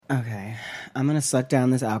Okay, I'm gonna suck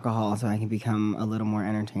down this alcohol so I can become a little more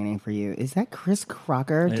entertaining for you. Is that Chris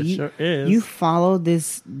Crocker? It sure is. You follow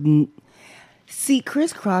this? See,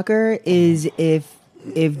 Chris Crocker is if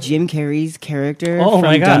Jim Carrey's character Oh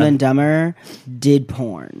my from God. Dumb and Dumber did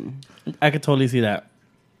porn. I could totally see that.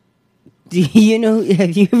 Do you know?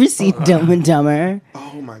 Have you ever seen Dumb and Dumber?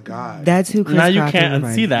 Oh my God. That's who Chris Now you Crocker can't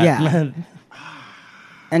reminds- unsee that. Yeah,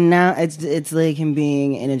 and now it's like him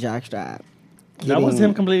being in a jockstrap. That was Getting-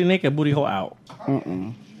 him completely naked, booty hole out.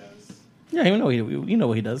 Yeah, you know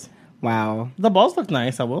what he does. Wow, The balls look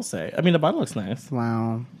nice, I will say. I mean, the body looks nice.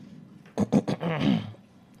 wow,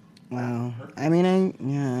 wow. I mean,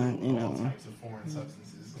 you know. Types of foreign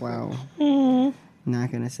substances. Wow.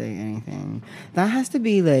 Not gonna say anything. That has to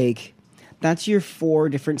be like, that's your 4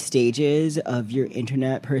 different stages of your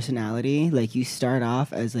internet personality. Like, you start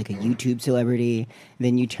off as like a YouTube celebrity,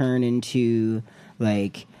 then you turn into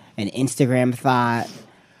like an Instagram thought,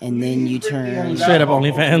 and then you turn Straight up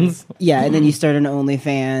OnlyFans. yeah, and then you start an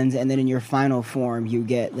OnlyFans, and then in your final form, you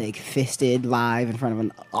get like fisted live in front of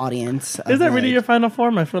an audience. Is that really your final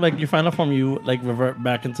form? I feel like your final form, you like revert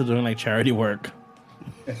back into doing like charity work.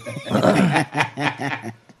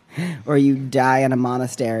 or you die in a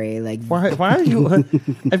monastery? Like, Why are you?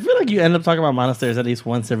 I feel like you end up talking about monasteries at least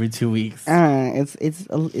once every 2 weeks.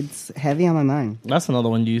 it's heavy on my mind. That's another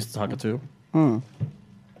one you used to talk to.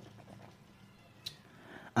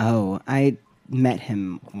 Oh, I met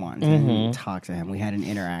him once and talked to him. We had an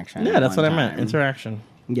interaction. Yeah, that's what I one meant. time. Interaction.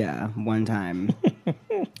 Yeah, one time.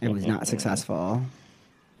 It was not successful.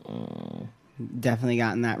 Definitely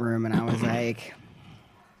got in that room and I was like,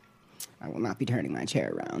 I will not be turning my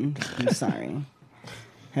chair around. I'm sorry.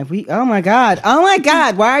 Have we? Oh my god! Oh my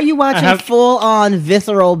god! Why are you watching full-on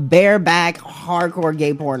visceral, bareback, hardcore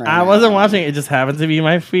gay porn? Right I now? wasn't watching it. It just happened to be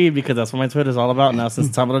my feed because that's what my Twitter's all about now since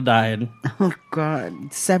Tumblr died. Oh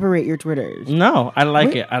god! Separate your Twitters. No, I like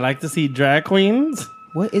What? it. I like to see drag queens.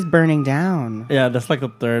 What is burning down? Yeah, that's like the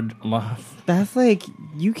third month. That's like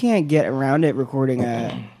you can't get around it recording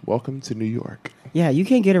a. Welcome to New York. Yeah, you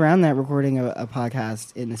can't get around that recording a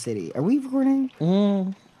podcast in the city. Are we recording?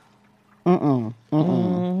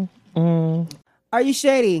 Are you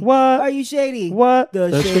shady? What? Are you shady? What?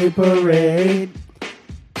 The Shade Parade.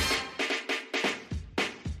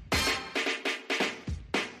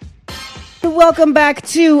 Welcome back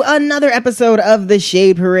to another episode of The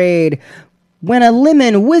Shade Parade. When a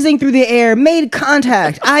lemon whizzing through the air made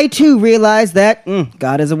contact, I too realized that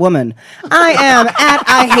God is a woman. I am at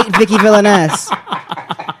I Hate Vicky Villaness.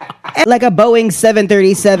 Like a Boeing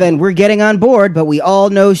 737, we're getting on board, but we all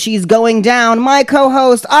know she's going down. My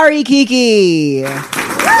co-host, Ari Kiki.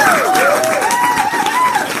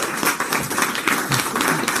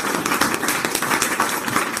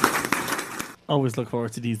 Always look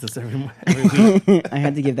forward to these this every week. I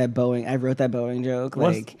had to give that Boeing. I wrote that Boeing joke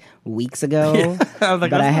What's- like weeks ago. I was like,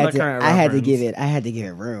 But I that's had not a to. current I had to reference. give it. I had to give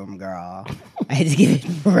it room, girl. I had to give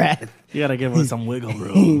it breath. You gotta give us some wiggle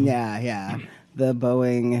room. Yeah. The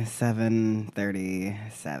Boeing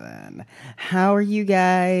 737. How are you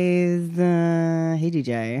guys? Hey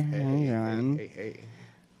DJ, how you doing? Hey.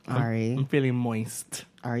 Ari, I'm feeling moist.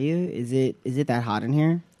 are you? Is it that hot in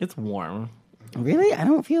here? It's warm. Really? I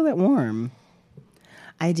don't feel that warm.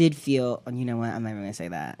 I did feel. You know what? I'm not even gonna say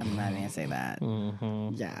that.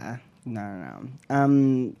 Mm-hmm. Yeah. No.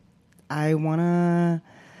 I wanna.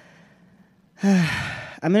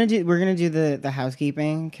 We're gonna do the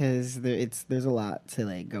housekeeping because there's a lot to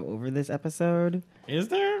like go over this episode. Is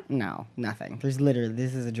there? No, nothing. This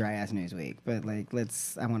is a dry ass news week, but like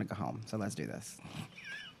I want to go home, so let's do this.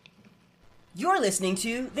 You're listening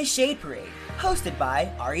to The Shade Parade, hosted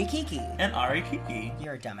by Ari Kiki. And Ari Kiki.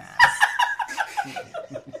 You're a dumbass.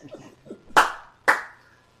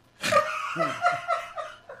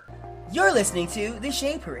 You're listening to The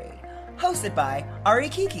Shade Parade, hosted by Ari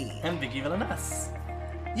Kiki. And Vicky Villaness.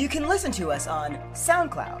 You can listen to us on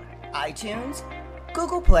SoundCloud, iTunes,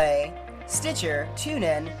 Google Play, Stitcher,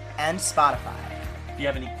 TuneIn, and Spotify. If you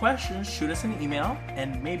have any questions, shoot us an email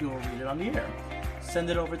and maybe we'll read it on the air. Send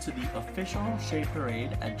it over to the official Shade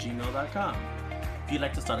Parade at gmail.com. If you'd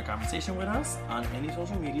like to start a conversation with us on any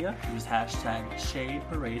social media, use hashtag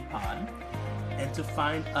ShadeParadePod. And to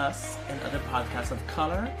find us and other podcasts of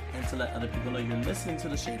color and to let other people know you're listening to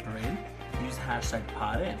the Shade Parade, use hashtag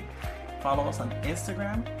PodIn. Follow us on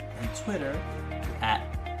Instagram and Twitter at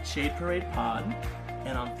Shade Parade Pod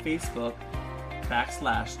and on Facebook /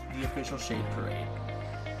 The Official Shade Parade.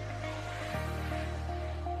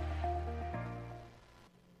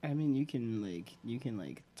 I mean, you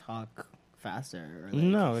can talk faster. Or,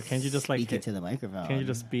 No, can't you just like speak it to the microphone? Can you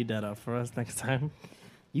just speed that up for us next time?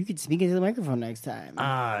 You could speak into the microphone next time.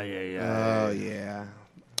 Oh yeah.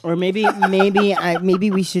 Or maybe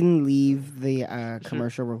we shouldn't leave the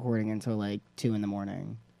commercial recording until like 2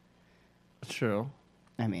 a.m. True.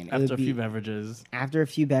 I mean, it After would a be few beverages. after a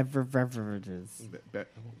few beverages.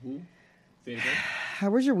 Who? Say it again. How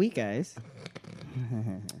was your week, guys?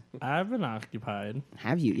 I've been occupied.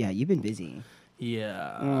 Have you? Yeah, you've been busy.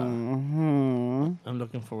 Yeah. Mm-hmm. I'm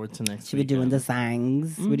looking forward to next She been week. doing the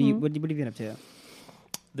songs. What do you what have you been up to?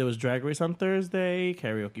 There was Drag Race on Thursday,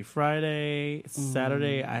 Karaoke Friday.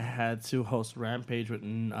 Saturday, I had to host Rampage with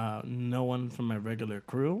no one from my regular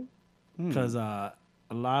crew. Because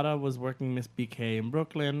Alada was working Miss BK in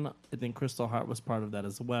Brooklyn. I think Crystal Hart was part of that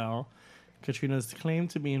as well. Katrina's claimed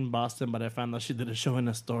to be in Boston, but I found out she did a show in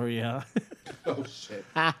Astoria. Oh shit.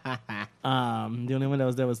 The only one that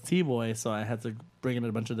was there was T-Boy, so I had to bring in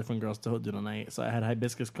a bunch of different girls to do the night. So I had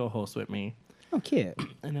Hibiscus co-host with me. Oh, cute.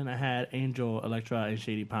 And then I had Angel, Electra, and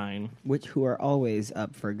Shady Pine. Who are always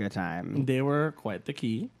up for a good time. They were quite the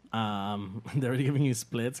key. They were giving you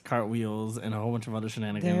splits, cartwheels, and a whole bunch of other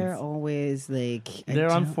shenanigans. They're always like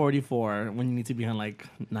They're on 44 when you need to be on like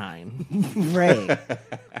 9. right.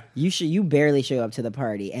 You barely show up to the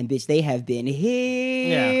party, and bitch, they have been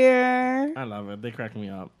here. I love it. They crack me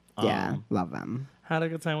up. Yeah, love them. Had a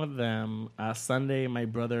good time with them. Sunday, my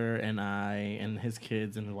brother and I and his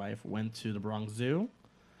kids and his wife went to the Bronx Zoo,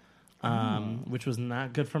 which was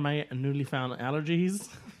not good for my newly found allergies.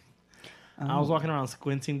 I was walking around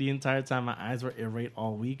squinting the entire time. My eyes were irate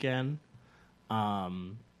all weekend.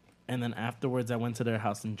 And then afterwards, I went to their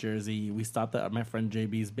house in Jersey. We stopped at my friend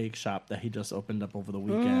JB's bake shop that he just opened up over the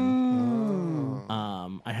weekend.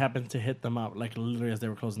 I happened to hit them up like literally as they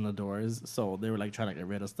were closing the doors. So they were like trying to get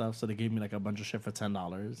rid of stuff. So they gave me like a bunch of shit for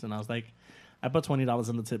 $10. And I was like, I put $20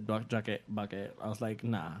 in the tip bucket. I was like,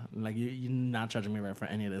 nah, like you're not charging me right for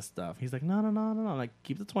any of this stuff. He's like, no. Like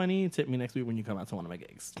keep the 20. Tip me next week when you come out to one of my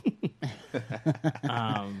gigs.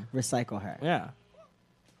 Recycle her. Yeah.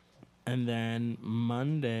 And then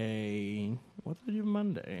Monday, what did I do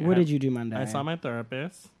Monday? What did you do Monday? I saw my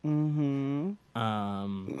therapist. Mm-hmm.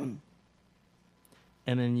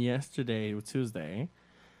 And then yesterday, Tuesday,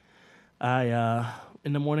 I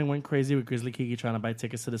in the morning went crazy with Grizzly Kiki trying to buy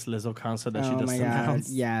tickets to this Lizzo concert that she just announced.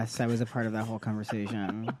 Yes, I was a part of that whole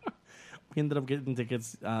conversation. We ended up getting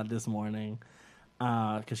tickets this morning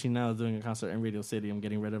because she now is doing a concert in Radio City. I'm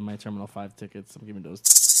getting rid of my Terminal 5 tickets. I'm giving those.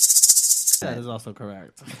 That is also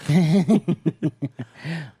correct.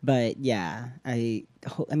 But yeah, I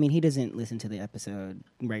mean, he doesn't listen to the episode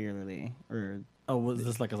regularly, or was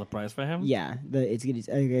this like a surprise for him? yeah. I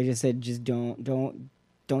just said, just don't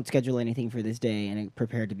schedule anything for this day, and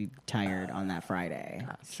prepare to be tired on that Friday.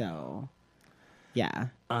 So, yeah.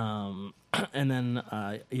 And then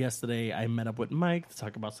yesterday I met up with Mike to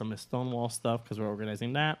talk about some of his Stonewall stuff because we're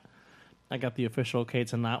organizing that. I got the official okay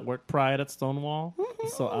to not work Pride at Stonewall,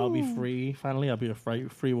 so I'll be free. Finally, I'll be a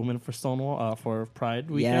free woman for Stonewall for Pride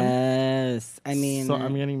weekend. Yes, I mean, so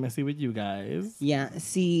I'm getting messy with you guys. Yeah,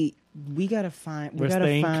 see, we gotta find. We're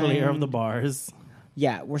staying clear of the bars.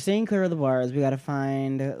 Yeah, we're staying clear of the bars. We gotta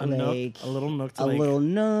find a little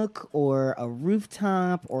nook, or a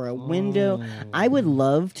rooftop, or a window. I would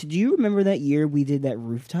love to. Do you remember that year we did that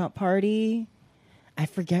rooftop party? I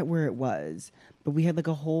forget where it was, but we had like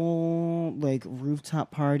a whole like rooftop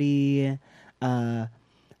party.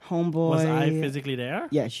 Homeboy, was I physically there?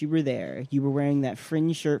 Yes, you were there. You were wearing that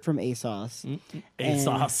fringe shirt from ASOS.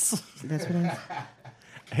 ASOS. That's what I.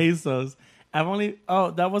 ASOS.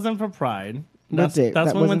 That wasn't for Pride. That's it.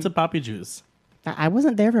 That's when we went to Poppy Juice. I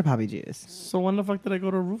wasn't there for Poppy Juice. So when the fuck did I go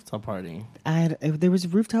to a rooftop party? There was a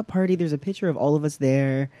rooftop party. There's a picture of all of us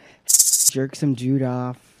there. Jerk some Jude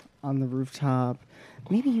off on the rooftop.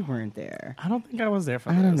 Maybe you weren't there. I don't think I was there for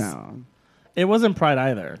this. I don't know. It wasn't Pride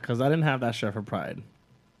either, because I didn't have that shirt for Pride.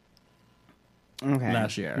 Okay.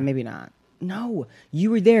 Last year. Maybe not. No, you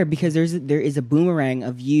were there because there is a boomerang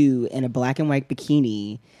of you in a black and white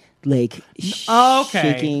bikini, like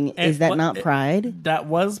shaking. Is that not Pride? That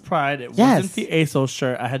was Pride. It wasn't the ASOS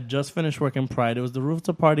shirt. I had just finished working Pride. It was the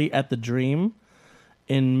rooftop party at the Dream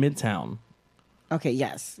in Midtown. Okay,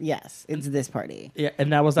 yes. It's this party. Yeah,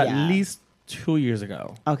 and that was at least 2 years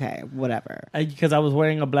ago. Okay, whatever. Because I was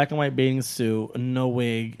wearing a black and white bathing suit, no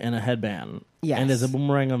wig, and a headband. Yes. And there's a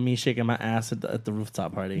boomerang of me shaking my ass at the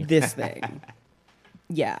rooftop party. This thing.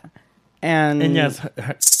 Yeah. And yes,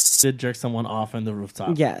 her did jerk someone off in the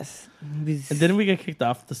rooftop. Yes. And didn't we get kicked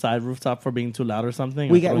off the side rooftop for being too loud or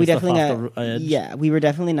something? We definitely got. Yeah, we were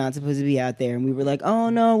definitely not supposed to be out there, and we were like,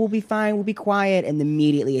 "Oh no, we'll be fine, we'll be quiet." And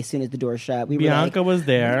immediately, as soon as the door shut, Bianca was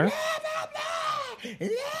there.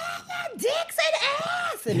 Dicks and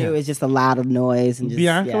ass. And it was just a lot of noise. And just,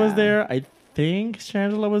 Bianca was there. I think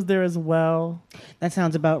Shangela was there as well. That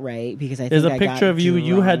sounds about right because There's a picture of you.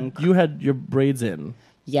 You had your braids in.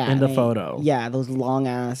 Yeah, in the photo. Yeah, those long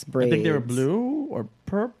ass braids. I think they were blue or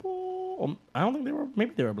purple. I don't think they were.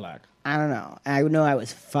 Maybe they were black. I don't know. I know I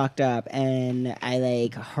was fucked up, and I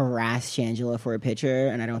like harassed Shangela for a picture,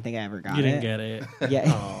 and I don't think I ever got it. You didn't get it.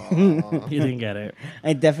 Yeah, you didn't get it.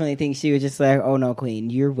 I definitely think she was just like, "Oh no,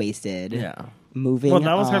 Queen, you're wasted." Yeah. Moving. Well,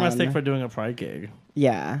 that was her on. mistake for doing a Pride gig.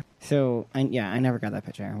 Yeah. So I never got that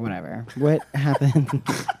picture. Whatever. What happened?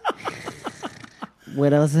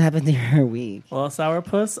 What else happened to your week? Well,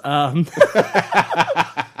 Sourpuss.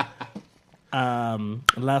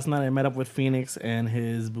 Last night I met up with Phoenix and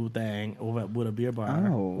his boo-thang over at Buddha Beer Bar,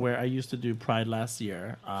 where I used to do Pride last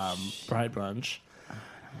year, Pride brunch.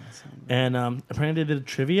 And apparently they did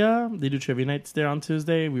trivia. They do trivia nights there on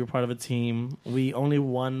Tuesday. We were part of a team. We only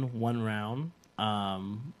won one round.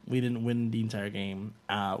 We didn't win the entire game.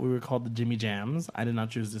 We were called the Jimmy Jams. I did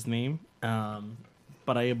not choose this name.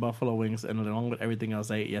 But I ate buffalo wings, and along with everything else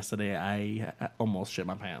I ate yesterday, I almost shit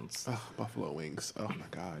my pants. Oh, buffalo wings. Oh my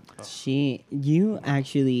god. Oh. You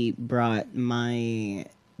actually brought my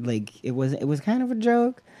it was kind of a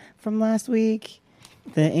joke from last week.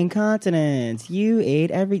 The incontinence. You ate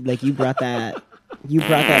you brought that. You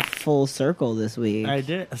brought that full circle this week. I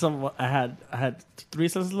did. So I had three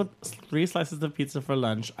slices of pizza for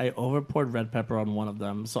lunch. I over poured red pepper on one of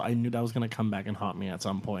them, so I knew that was gonna come back and haunt me at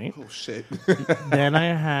some point. Oh shit. Then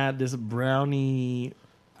I had this brownie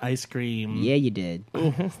ice cream. Yeah, you did.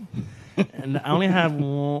 And I only had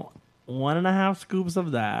 1.5 scoops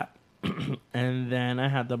of that. And then I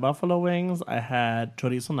had the buffalo wings. I had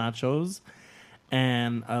chorizo nachos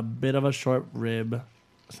and a bit of a short rib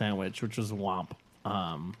sandwich, which was womp.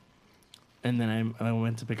 And then I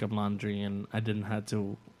went to pick up laundry, and I didn't have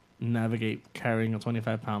to navigate carrying a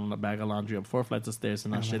 25-pound bag of laundry up 4 flights of stairs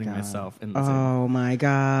and not shitting myself in the same. Oh my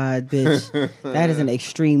god, bitch! That is an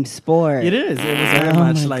extreme sport. It is. It was very Oh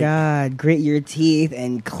much my like god! Grit your teeth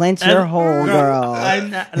and clench your hole, girl.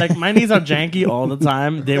 Like my knees are janky all the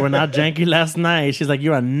time. They were not janky last night. She's like,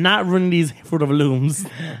 "You are not ruining these Fruit of the Looms."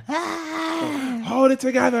 Hold it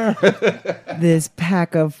together. This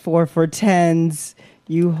pack of 4 for 10s.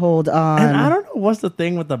 You hold on. And I don't know what's the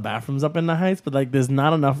thing with the bathrooms up in the Heights, but like, there's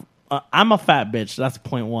not enough. I'm a fat bitch. That's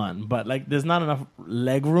point one. But like, there's not enough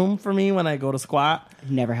leg room for me when I go to squat.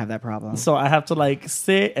 Never have that problem. So I have to like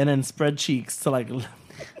sit and then spread cheeks to like.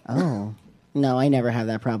 Oh no, I never have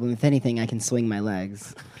that problem. If anything, I can swing my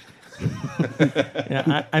legs.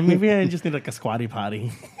 Yeah, I maybe I just need like a squatty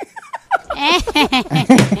potty.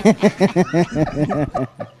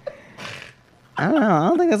 I don't know. I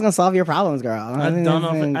don't think that's gonna solve your problems, girl. I don't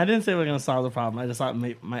know. I didn't say we're gonna solve the problem. I just thought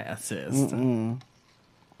my assist.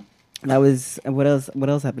 That was what else? What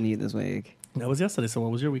else happened to you this week? That was yesterday. So what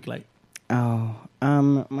was your week like? Oh,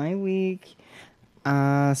 my week.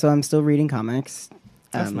 So I'm still reading comics.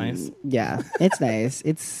 That's nice. Yeah, it's nice.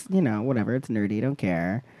 It's whatever. It's nerdy. Don't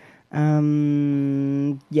care.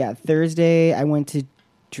 Yeah. Thursday I went to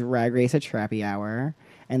Drag Race at Trappy Hour.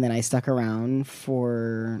 And then I stuck around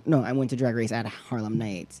I went to Drag Race at Harlem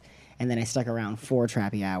Nights. And then I stuck around for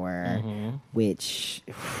Trappy Hour, which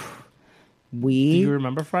Do you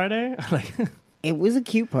remember Friday? it was a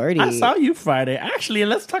cute party. I saw you Friday. Actually,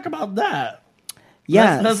 let's talk about that.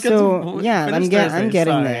 Yeah, let's I'm Thursday.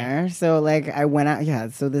 getting Sorry. there. So like I went out. Yeah,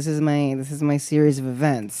 so this is my series of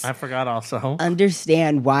events. I forgot also.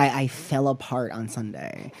 Understand why I fell apart on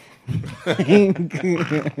Sunday. Because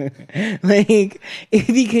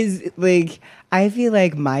I feel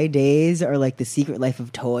like my days are like the Secret Life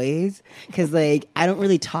of Toys, because like I don't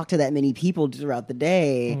really talk to that many people throughout the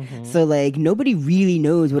day, so like nobody really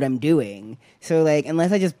knows what I'm doing. So like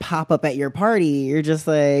unless I just pop up at your party, you're just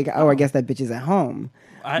like, oh, I guess that bitch is at home.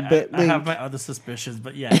 I have my other suspicions,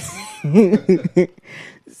 but yes.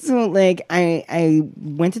 So like I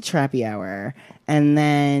went to Trappy Hour and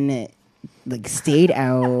then like stayed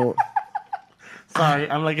out. Sorry,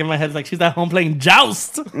 I'm like in my head like she's at home playing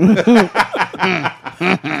Joust.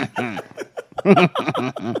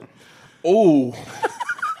 Oh.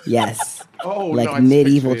 Yes. Oh, like no, I just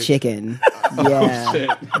medieval pictured it. chicken. Yeah. Shit.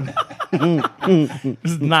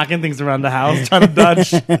 Just knocking things around the house, trying to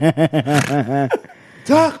dodge.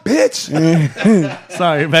 Duck, bitch.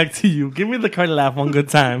 Sorry, back to you. Give me the Cardi laugh one good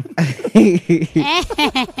time.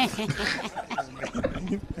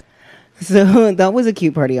 So that was a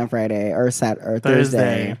cute party on Friday or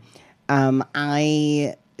Thursday.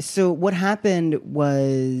 So what happened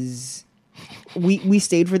was we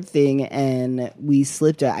stayed for the thing and we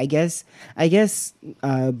slipped out. I guess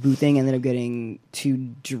Boothing ended up getting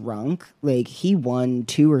too drunk. Like he won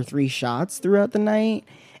 2 or 3 shots throughout the night.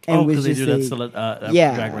 And because they just do that like, still at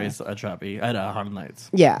yeah. Drag Race at Trappy at Harlem Nights.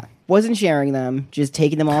 Yeah, wasn't sharing them, just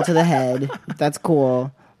taking them all to the head. That's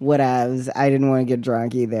cool. Whatevs. I didn't want to get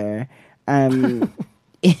drunk either. And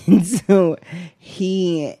so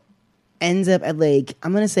he ends up at like,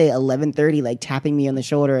 I'm gonna say 11:30, like tapping me on the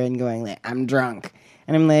shoulder and going like, I'm drunk.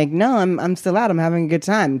 And I'm like, no, I'm still out. I'm having a good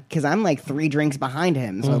time because I'm like 3 drinks behind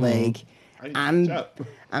him. So like,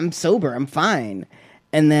 I'm sober. I'm fine.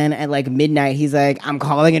 And then at like midnight, he's like, I'm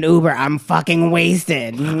calling an Uber. I'm fucking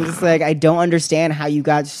wasted. And I'm just like, I don't understand how you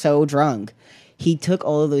got so drunk. He took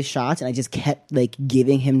all of those shots and I just kept like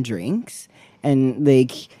giving him drinks. And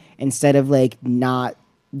like, instead of like not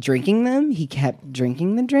drinking them, he kept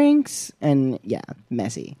drinking the drinks. And yeah,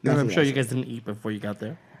 messy. And I'm Messy, sure messy. you guys didn't eat before you got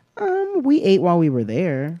there. We ate while we were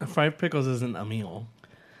there. 5 pickles isn't a meal.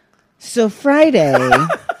 So Friday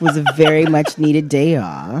was a very much needed day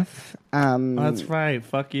off. Oh, that's right.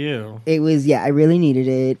 Fuck you. It was, yeah, I really needed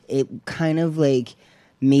it. It kind of like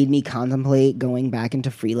made me contemplate going back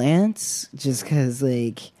into freelance just because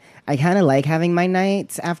like I kind of like having my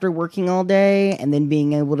nights after working all day and then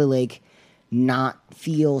being able to like not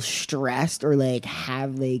feel stressed or like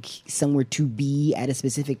have like somewhere to be at a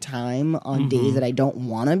specific time on days that I don't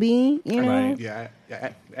want to be, you know? Right. Yeah,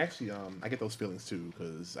 actually, I get those feelings too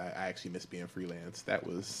because I actually miss being freelance. That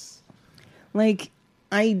was Like,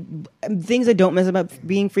 things I don't miss about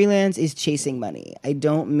being freelance is chasing money. I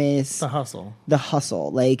don't miss The hustle. the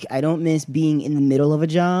hustle. Like, I don't miss being in the middle of a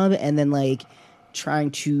job and then like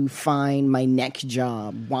trying to find my next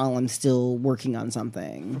job while I'm still working on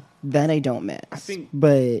something. That I don't miss. I think-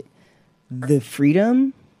 but the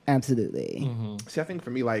freedom, absolutely. See, I think for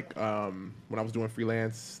me, like when I was doing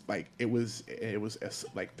freelance, like it was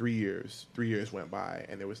like 3 years. 3 years went by,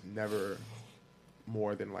 and there was never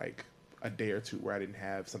more than like a day or two where I didn't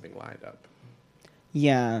have something lined up.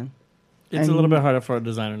 Yeah. It's a little bit harder for a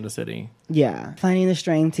designer in the city. Yeah, finding the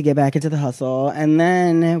strength to get back into the hustle, and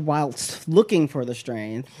then whilst looking for the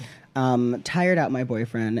strength, tired out my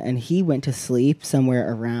boyfriend, and he went to sleep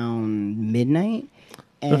somewhere around midnight.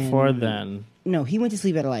 And Before then. no, he went to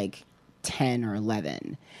sleep at like 10 or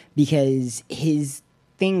 11 because his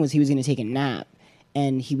thing was he was going to take a nap,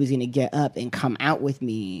 and he was going to get up and come out with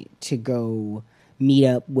me to go meet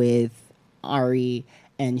up with Ari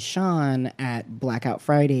and Sean at Blackout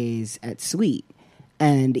Fridays at Sweet.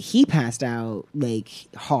 And he passed out like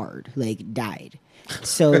hard, like died.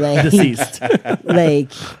 So like Deceased.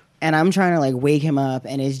 like, and I'm trying to like wake him up,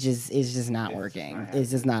 and it's just not working.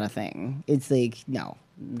 It's just not a thing. It's like, no,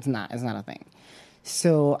 it's not a thing.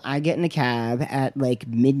 So I get in a cab at like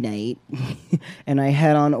midnight and I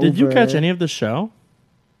head on over. Did you catch any of the show?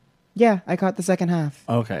 Yeah, I caught the second half.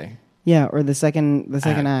 Okay. Yeah, or the second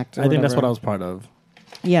act. or I think that's what whatever. I was part of.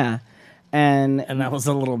 Yeah. And that was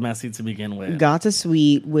a little messy to begin with. got to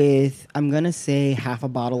Sweet with, I'm going to say, half a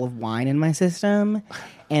bottle of wine in my system,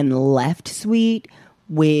 and left Sweet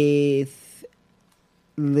with,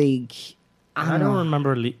 like, I don't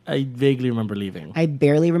remember. I vaguely remember leaving. I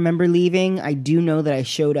barely remember leaving. I do know that I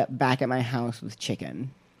showed up back at my house with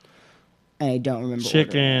chicken. And I don't remember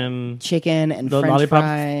ordering. Chicken and the French lollipop.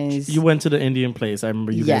 fries. You went to the Indian place. I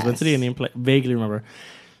remember you guys went to the Yes. Indian place. Vaguely remember.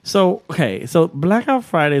 So, okay. So, Blackout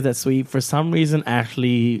Fridays at Sweet, for some reason,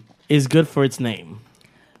 actually is good for its name.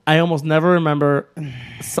 I almost never remember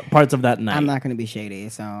parts of that night. I'm not going to be shady,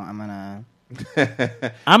 so I'm going to...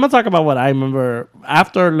 I'm going to talk about what I remember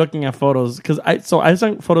after looking at photos. Because I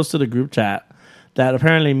sent photos to the group chat that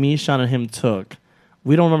apparently me, Sean, and him took.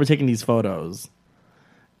 We don't remember taking these photos.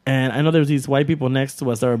 And I know there was these white people next to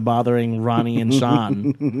us that were bothering Ronnie and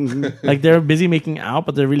Sean. Like, they're busy making out,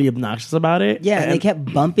 but they're really obnoxious about it. Yeah, and they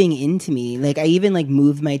kept bumping into me. Like, I even, like,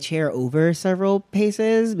 moved my chair over several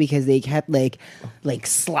paces because they kept, like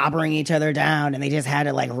slobbering each other down, and they just had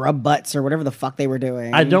to, like, rub butts or whatever the fuck they were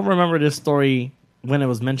doing. I don't remember this story when it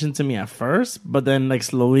was mentioned to me at first, but then, like,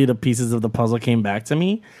 slowly the pieces of the puzzle came back to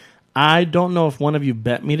me. I don't know if one of you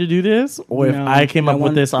bet me to do this or if I came up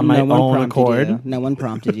with this on my own accord. No one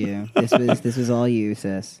prompted you. This was all you,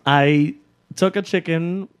 sis. I took a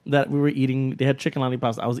chicken that we were eating. They had chicken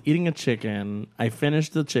lollipops. I was eating a chicken. I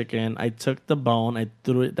finished the chicken. I took the bone. I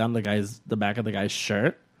threw it down the back of the guy's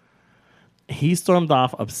shirt. He stormed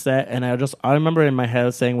off upset, and I remember in my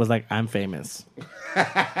head saying was like, I'm famous.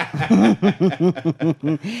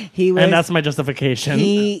 He was, and that's my justification.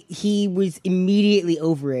 He was immediately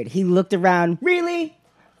over it. He looked around. Really?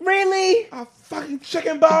 Really? A fucking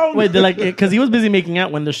chicken bone. Wait, they're like, because he was busy making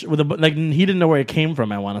out when like he didn't know where it came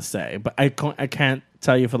from. I want to say, but I can't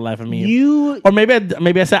tell you for the life of me. Or maybe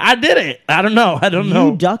I said I did it. I don't know.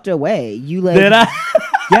 You ducked away. You like Did I?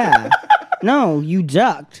 Yeah. No, you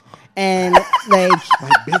ducked. And like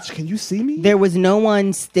bitch, can you see me? there was no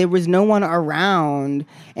one around,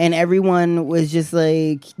 and everyone was just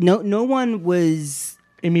like no one was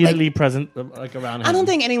Immediately present, like around him. I don't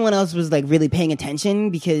think anyone else was like really paying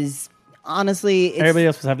attention because honestly it's everybody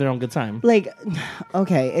else was having their own good time. like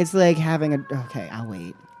okay, it's like having I'll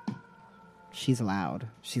wait. She's loud.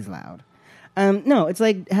 No, it's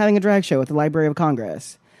like having a drag show at the Library of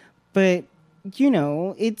Congress. But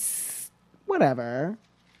it's whatever.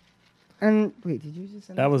 And wait, did you just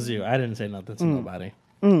send That was you. I didn't say nothing to nobody.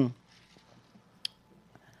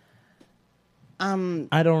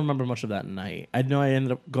 I don't remember much of that night. I know I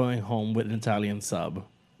ended up going home with an Italian sub.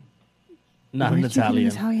 Not an Italian.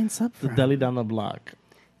 Italian sub The from? deli down the block.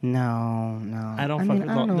 No. I don't mean, fucking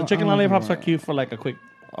I don't know. know. The chicken I don't lollipops know. are cute for like a quick.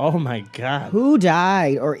 Oh my god! Who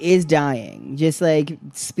died or is dying? Just like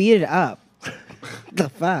speed it up. The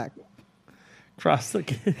fuck? Cross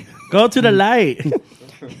the. Go to the light.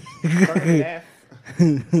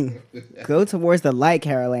 Go towards the light,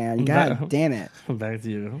 Carol Ann. God damn it. Back to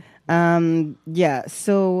you. Yeah,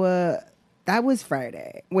 so that was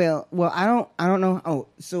Friday. Well, I don't know. Oh,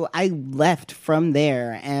 so I left from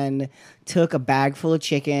there and took a bag full of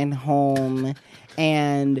chicken home.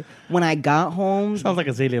 And when I got home, Sounds like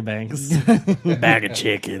Azalea Banks. Bag of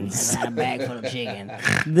chickens. a bag full of chicken.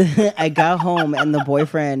 I got home and the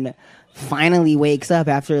boyfriend finally wakes up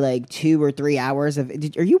after like 2 or 3 hours of.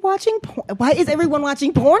 Are you watching porn? Why is everyone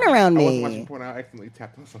watching porn around I me? wasn't watching porn. I accidentally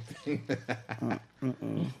tapped on something.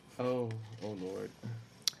 Oh Lord.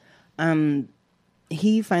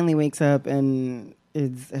 He finally wakes up and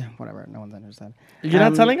it's whatever. No one's understood. You're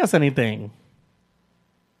not telling us anything.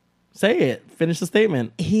 Say it. Finish the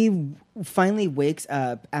statement. He finally wakes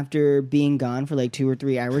up after being gone for like 2 or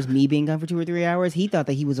 3 hours. Me being gone for 2 or 3 hours. He thought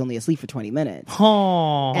that he was only asleep for 20 minutes.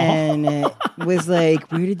 Oh. And was like,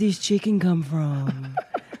 where did this chicken come from?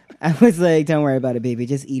 I was like, don't worry about it, baby.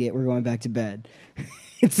 Just eat it. We're going back to bed.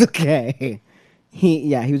 It's okay.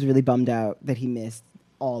 He was really bummed out that he missed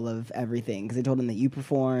all of everything because I told him that you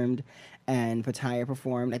performed and Pattaya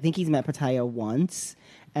performed. I think he's met Pattaya once.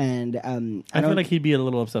 And I feel like he'd be a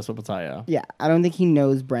little obsessed with Pattaya. yeah, I don't think he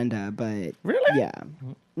knows Brenda, but Really? yeah,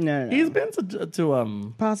 no. He's been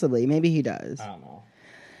to Possibly, maybe he does. I don't know.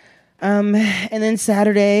 And then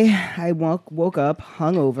Saturday, I woke up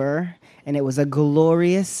hungover, and it was a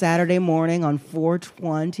glorious Saturday morning on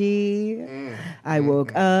 420. I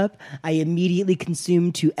woke up. I immediately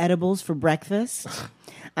consumed 2 edibles for breakfast.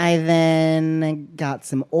 I then got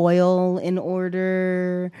some oil in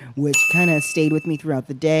order, which kind of stayed with me throughout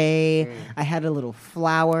the day. I had a little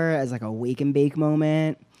flour as like a wake and bake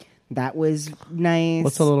moment. That was nice.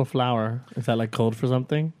 What's a little flower? Is that like code for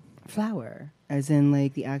something? flour? As in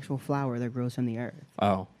like the actual flower that grows from the earth.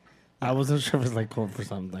 Oh. I wasn't sure if it's like code for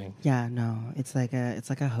something. Yeah, no, it's like a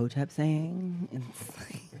Hotep saying.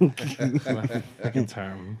 Second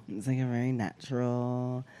term. It's like a very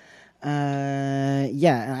natural.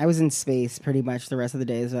 Yeah, and I was in space pretty much the rest of the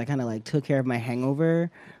day, so I kind of like took care of my hangover.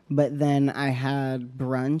 But then I had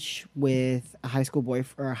brunch with a high school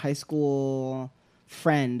boyfriend or a high school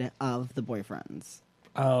friend of the boyfriend's.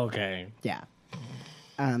 Oh, okay. Yeah.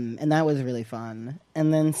 And that was really fun.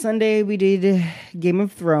 And then Sunday we did Game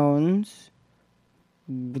of Thrones,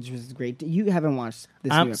 which was great. You haven't watched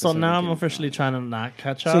this new episode. So now of I'm Game of officially Thrones. trying to not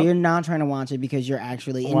catch up. So you're not trying to watch it because you're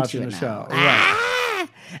actually watching into the it show. now.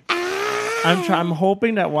 Right. I'm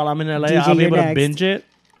hoping that while I'm in LA, DJ, I'll be you're able to next. binge it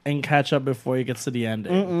and catch up before it gets to the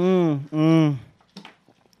ending.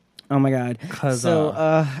 Oh my god! 'Cause, So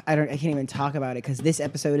I can't even talk about it because this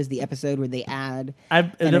episode is the episode where they add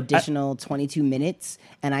an additional 22 minutes,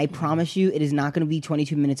 and I promise you, it is not going to be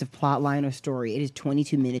 22 minutes of plot line or story. It is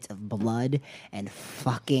 22 minutes of blood and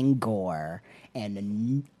fucking gore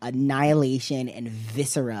and annihilation and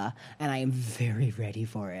viscera, and I am very ready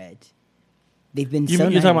for it. They've been You're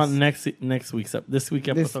nice. talking about next week's this week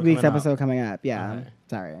episode. This week's coming out. episode coming up. Yeah, Okay.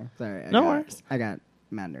 sorry. No worries. I got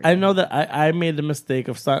mad nerdy. I know that I made the mistake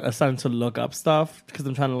of starting to look up stuff because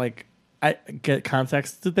I'm trying to I get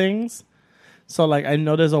context to things. So like I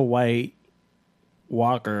know there's a White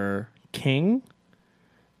Walker King,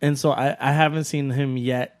 and so I haven't seen him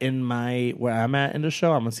yet in where I'm at in the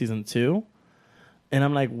show. I'm on season 2, and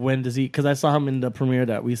I'm like, when does he? Because I saw him in the premiere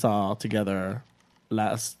that we saw together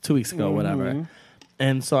 2 weeks ago, whatever.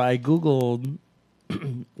 And so I googled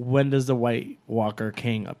when does the White Walker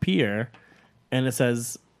King appear. And it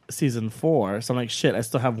says season 4. So I'm like, shit, I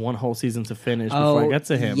still have one whole season to finish before I get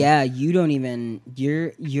to him. Yeah, you don't even.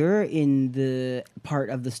 You're in the part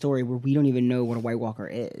of the story where we don't even know what a White Walker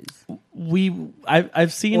is,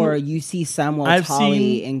 I've seen, or you see Samuel I've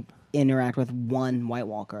Tully seen- interact with one White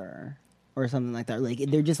Walker or something like that. Like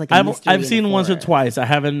they're just like a mystery I've in seen the once or forest. twice.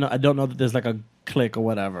 I don't know that there's like a clique or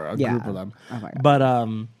whatever, a Yeah. group of them. Oh my God. But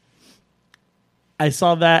I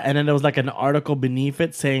saw that, and then there was like an article beneath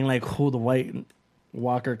it saying like who the White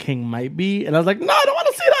Walker King might be, and I was like, no, I don't want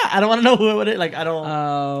to see that. I don't want to know who it is. Like I don't.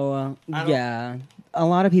 Oh, I don't- yeah. A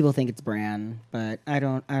lot of people think it's Bran, but I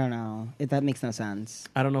don't know. That makes no sense.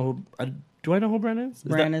 I don't know who. Do I know who Bran is?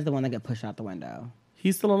 Bran is the one that got pushed out the window.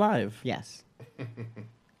 He's still alive. Yes.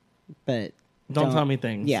 But Don't tell me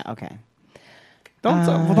things. Yeah, okay.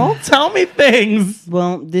 Don't tell me things.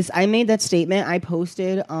 Well, I made that statement. I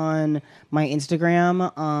posted on my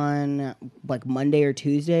Instagram on like Monday or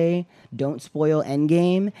Tuesday. Don't spoil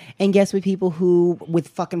Endgame. And guess what? People who with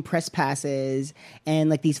fucking press passes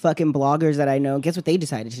and like these fucking bloggers that I know, guess what they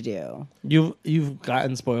decided to do? You've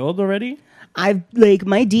gotten spoiled already. I've like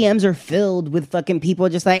my DMs are filled with fucking people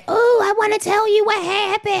just like, oh, I want to tell you what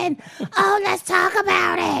happened. Oh, let's talk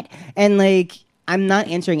about it. And like, I'm not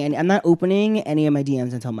answering I'm not opening any of my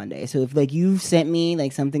DMs until Monday. So if like you've sent me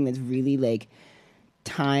like something that's really like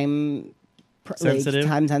time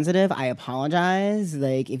sensitive, I apologize.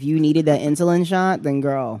 Like if you needed that insulin shot, then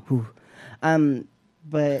girl, whew. But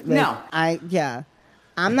like, No.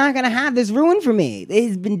 I'm not gonna have this ruined for me.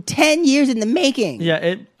 It's been 10 years in the making.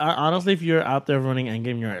 Yeah, honestly, if you're out there running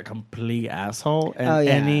Endgame, you're a complete asshole, and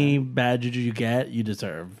any bad juju you get, you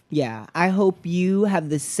deserve. Yeah, I hope you have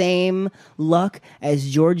the same luck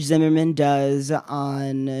as George Zimmerman does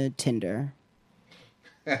on Tinder.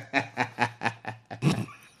 Wow.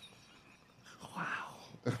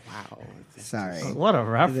 Sorry. What a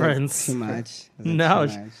reference! Too much. No,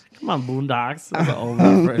 Too much. come on, Boondocks. That's an old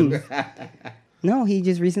reference. No, he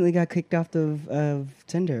just recently got kicked off of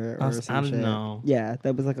Tinder or I some don't shit. know. Yeah,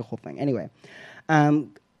 that was like a whole thing. Anyway,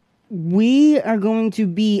 we are going to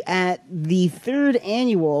be at the 3rd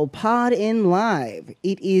annual Pod In Live.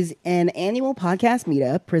 It is an annual podcast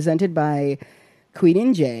meetup presented by Queen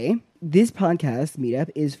and Jay. This podcast meetup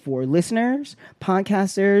is for listeners,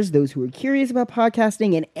 podcasters, those who are curious about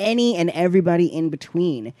podcasting, and any and everybody in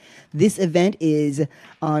between. This event is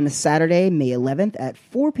on Saturday, May 11th at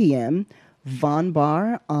 4 p.m. Von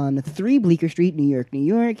Bar on 3 Bleecker Street, New York, New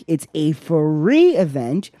York. It's a free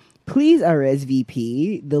event. Please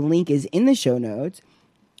RSVP. The link is in the show notes.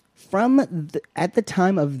 At the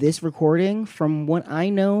time of this recording, from what I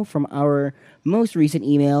know from our most recent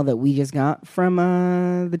email that we just got from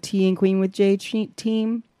the Tea and Queen with Jay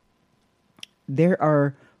team, there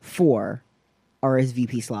are 4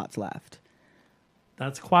 RSVP slots left.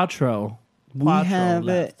 That's Quattro. We have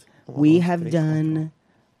left. done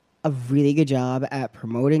a really good job at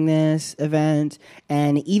promoting this event,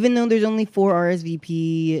 and even though there's only 4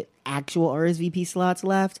 actual RSVP slots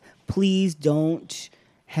left, please don't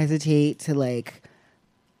hesitate to like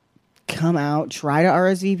come out, try to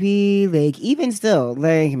RSVP. Like even still,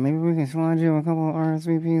 like maybe we can slide you a couple of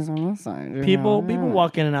RSVPs on this side. People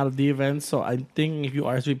walk in and out of the event, so I think if you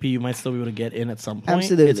RSVP, you might still be able to get in at some point.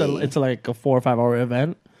 Absolutely. It's like a 4 or 5 hour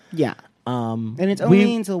event. Yeah. And it's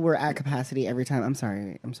only until we're at capacity every time. I'm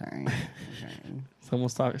sorry.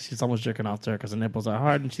 She's almost jerking off to her because her nipples are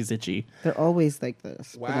hard and she's itchy. They're always like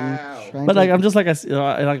this. Wow. But like, I'm just like,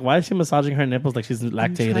 like, why is she massaging her nipples like she's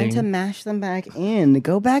lactating? I'm trying to mash them back in.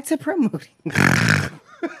 Go back to promoting.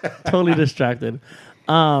 Totally distracted.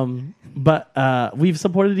 But we've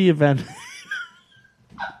supported the event.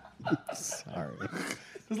 Sorry.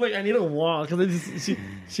 It's like I need a wall because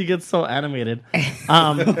she gets so animated.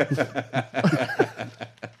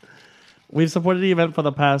 We've supported the event for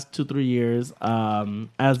the past 2-3 years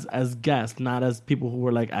as guests, not as people who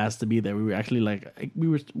were like asked to be there. We were actually like we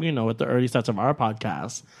were at the early starts of our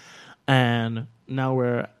podcast, and now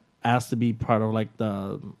we're asked to be part of like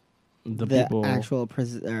the people actual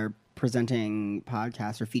presenting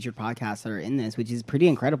podcasts or featured podcasts that are in this, which is pretty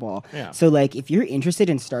incredible. Yeah. So like if you're interested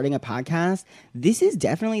in starting a podcast, this is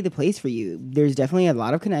definitely the place for you. There's definitely a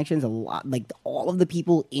lot of connections, a lot like all of the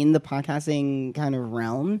people in the podcasting kind of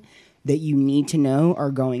realm that you need to know are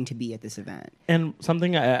going to be at this event. And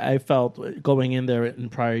something I felt going in there in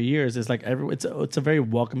prior years is like it's a very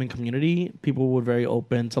welcoming community. People were very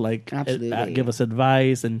open to like give us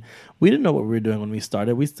advice, and we didn't know what we were doing when we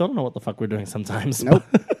started. We still don't know what the fuck we're doing sometimes. Nope.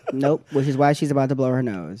 Nope. Which is why she's about to blow her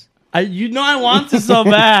nose. I want to so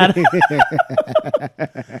bad.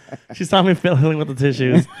 She saw me fiddling with the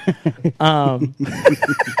tissues.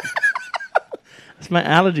 It's my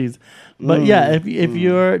allergies. But yeah, if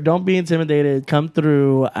you're, don't be intimidated. Come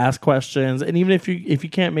through, ask questions, and even if you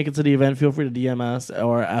can't make it to the event, feel free to DM us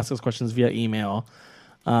or ask us questions via email.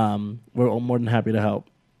 We're more than happy to help.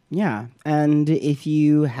 Yeah, and if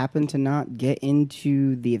you happen to not get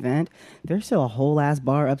into the event, there's still a whole ass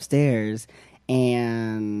bar upstairs.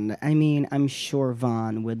 And I mean, I'm sure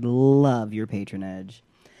Vaughn would love your patronage.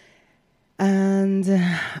 And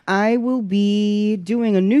I will be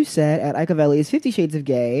doing a new set at Icovelli's 50 Shades of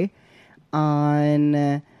Gay on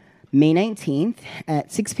May 19th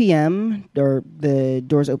at 6 p.m. Or the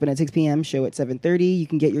doors open at 6 p.m., show at 7:30. You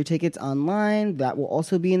can get your tickets online. That will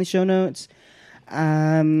also be in the show notes.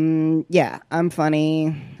 Yeah, I'm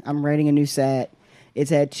funny. I'm writing a new set.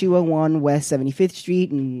 It's at 201 West 75th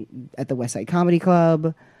Street at the West Side Comedy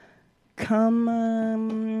Club.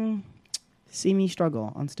 Come see me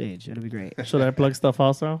struggle on stage. It'll be great. Should I plug stuff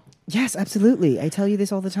also? Yes, absolutely. I tell you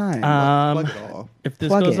this all the time. Plug it all. If this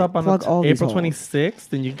Plug goes it. up on Plug all these April holes. 26th,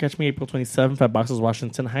 then you can catch me April 27th at Boxers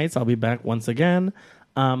Washington Heights. I'll be back once again.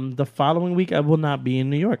 The following week, I will not be in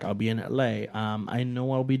New York. I'll be in LA. I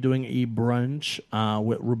know I'll be doing a brunch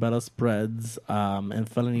with Rubella Spreads and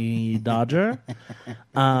Felony Dodger.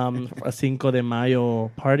 A Cinco de Mayo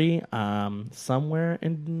party somewhere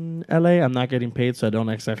in LA. I'm not getting paid, so I don't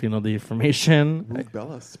exactly know the information.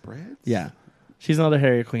 Rubella Spreads? Yeah. She's another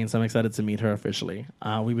Harrier Queen, so I'm excited to meet her officially.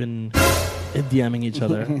 We've been DMing each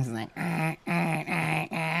other. It's like,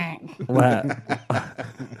 What?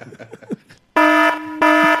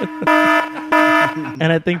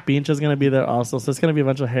 And I think Pincha's going to be there also. So it's going to be a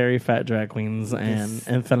bunch of hairy, fat drag queens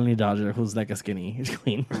and Felony Dodger, who's like a skinny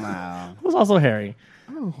queen. wow. Who's also hairy.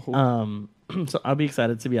 Oh. So I'll be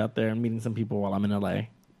excited to be out there and meeting some people while I'm in LA.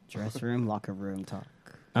 Dress room, locker room talk.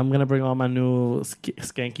 I'm going to bring all my new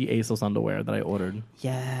skanky ASOS underwear that I ordered.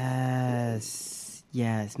 Yes.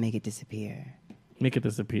 Yes, make it disappear. Make it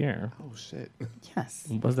disappear. Oh, shit. Yes.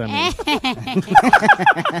 What does that mean?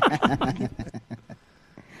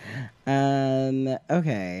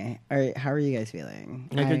 Okay. All right. How are you guys feeling?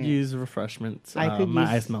 I could use refreshments. I could my use-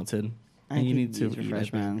 ice melted. And you need to use eat it.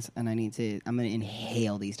 refreshments, and I'm gonna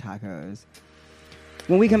inhale these tacos.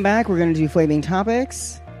 When we come back, we're gonna do flaming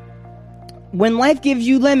topics. When life gives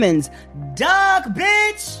you lemons, dog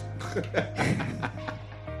bitch.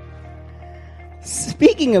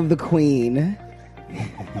 Speaking of the queen,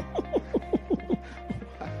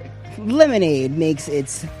 Lemonade makes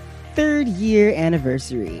its 3rd year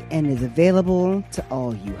anniversary and is available to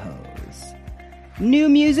all you hoes. New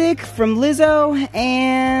music from Lizzo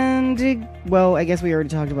and, well, I guess we already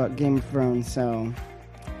talked about Game of Thrones, so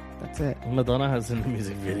that's it. Madonna has a new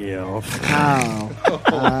music video. Oh.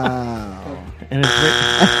 Oh. And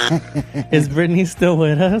is Britney still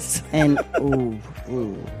with us? And, ooh.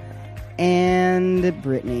 And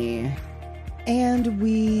Brittany. And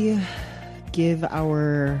we give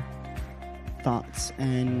our thoughts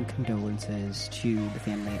and condolences to the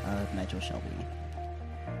family of Nigel Shelby.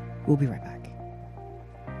 We'll be right back.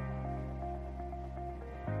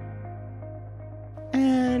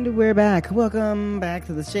 And we're back. Welcome back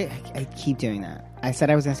to the Shade. I keep doing that. I said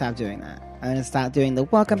I was going to stop doing that. I'm going to stop doing the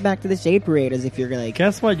welcome back to the Shade Parade as if you're like...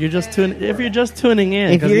 Guess what? You're just if you're just tuning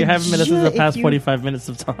in because you haven't been listening to the past 45 minutes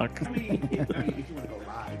of talk. If you want to go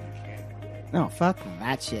live, you can. No, fuck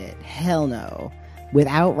that shit. Hell no.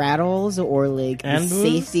 Without rattles or like And the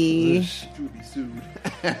booze? safety. You would be sued.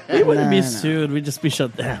 We wouldn't be No. sued. We'd just be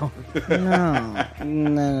shut down.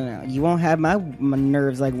 No. You won't have my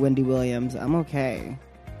nerves like Wendy Williams. I'm okay.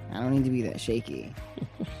 I don't need to be that shaky.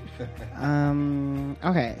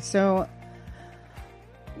 Okay, so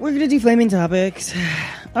we're gonna do flaming topics.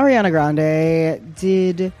 Ariana Grande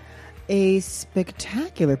did a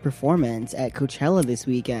spectacular performance at Coachella this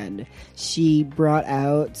weekend. She brought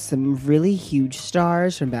out some really huge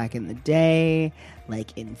stars from back in the day,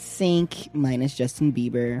 like NSYNC, minus Justin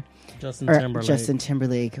Bieber. Justin Or Timberlake. Justin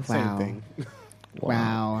Timberlake. Wow. Same thing.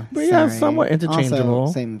 Wow. But yeah, Sorry. somewhat interchangeable.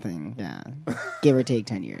 Also, same thing. Yeah. Give or take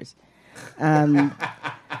 10 years. And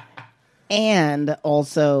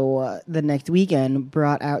also the next weekend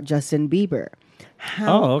brought out Justin Bieber.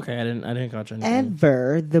 Oh, okay. I didn't catch anything.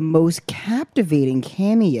 However, the most captivating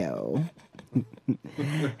cameo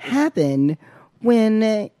happened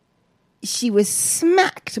when she was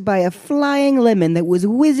smacked by a flying lemon that was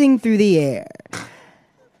whizzing through the air.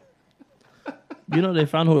 You know, they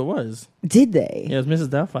found who it was. Did they? Yeah, it was Mrs.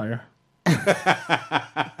 Doubtfire.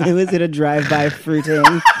 It was at a drive-by fruiting.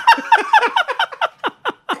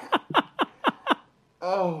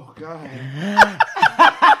 Oh, God.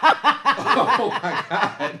 Oh,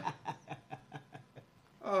 my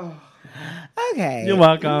God. Okay. You're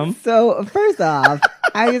welcome. So, first off,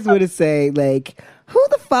 I just want to say, like, who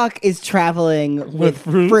the fuck is traveling with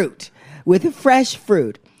fruit? fruit? With fresh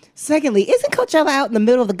fruit. Secondly, isn't Coachella out in the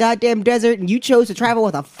middle of the goddamn desert and you chose to travel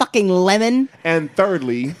with a fucking lemon? And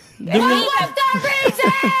thirdly,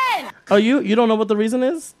 Oh, you don't know what the reason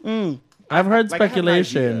is? I've heard like, I have an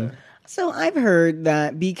speculation. idea. So I've heard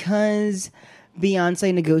that because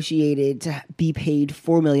Beyonce negotiated to be paid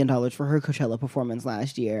 $4 million for her Coachella performance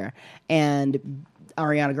last year, and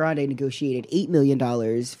Ariana Grande negotiated $8 million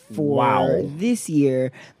for Wow. this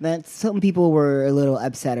year, that some people were a little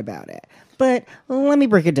upset about it. But let me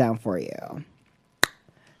break it down for you.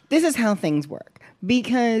 This is how things work.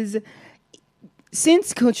 Because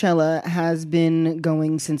since Coachella has been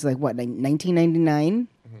going since, like, 1999?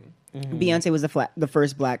 Beyonce was the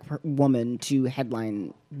first black woman to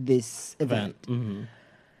headline this event.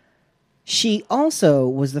 She also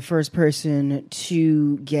was the first person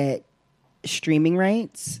to get streaming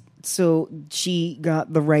rights. So she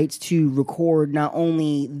got the rights to record not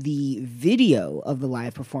only the video of the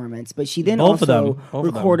live performance, but she then Both of also them. Both of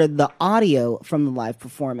them. recorded the audio from the live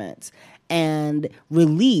performance and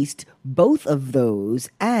released both of those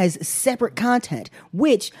as separate content,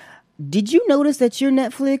 which... Did you notice that your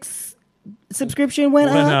Netflix subscription went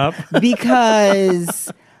up?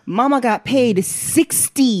 Because Mama got paid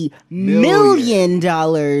 $60 million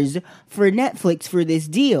for Netflix for this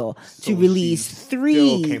deal to release she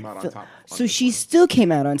three. still came out on top. So she still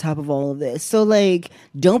came out on top of all of this. So, like,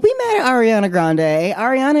 don't be mad at Ariana Grande.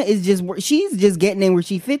 Ariana is she's just getting in where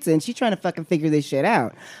she fits in. She's trying to fucking figure this shit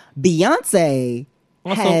out. Beyonce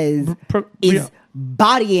Also, is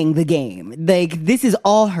bodying the game. Like, this is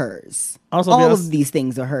all hers. Also, all of these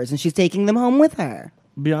things are hers, and she's taking them home with her.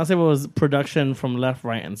 Beyonce was production from left,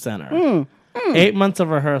 right, and center. 8 months of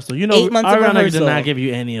rehearsal. You know, 8 months of Ariana rehearsal. did not give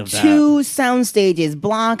you any of that. 2 sound stages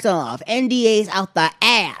blocked off, NDAs out the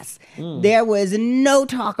ass. There was no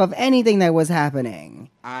talk of anything that was happening.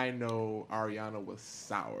 I know Ariana was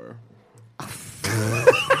sour.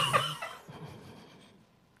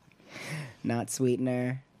 Not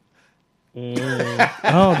sweetener.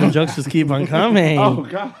 Oh, the jokes just keep on coming. Oh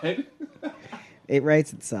God. It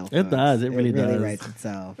writes itself. It folks. does. It really does. writes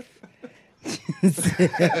itself.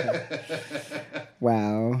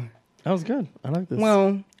 Wow. That was good. I like this.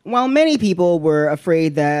 Well, while many people were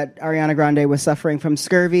afraid that Ariana Grande was suffering from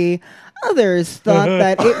scurvy, others thought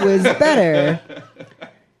that it was better.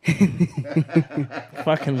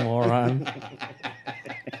 Fucking moron.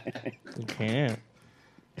 You can't.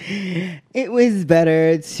 It was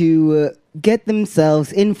better to get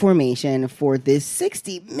themselves information for this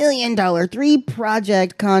 $60 million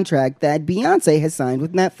 3-project contract that Beyonce has signed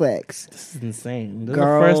with Netflix. This is insane. This is the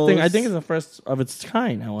first thing. I Girls. think it's the first of its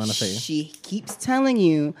kind, I want to say. She keeps telling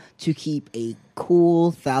you to keep a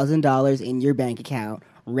cool $1,000 in your bank account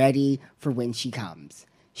ready for when she comes.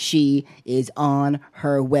 She is on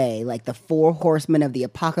her way. Like the 4 horsemen of the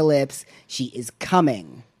apocalypse, she is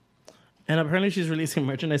coming. And apparently she's releasing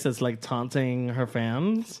merchandise that's like taunting her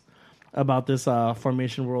fans about this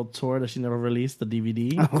Formation World Tour that she never released, the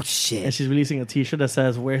DVD. Oh, shit. And she's releasing a T-shirt that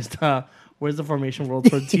says, "Where's the Formation World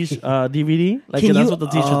Tour DVD?" Like Can that's you- what the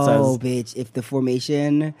T-shirt Oh, says. bitch. If the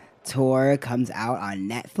Formation Tour comes out on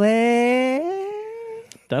Netflix...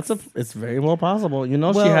 It's very well possible. You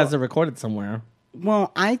know, she Well- has it recorded somewhere.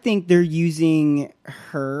 Well, I think they're using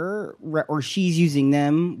her, or she's using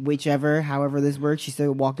them, however this works. She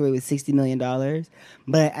still walked away with $60 million.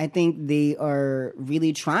 But I think they are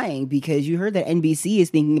really trying, because you heard that NBC is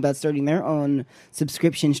thinking about starting their own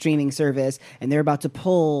subscription streaming service, and they're about to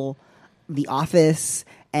pull The Office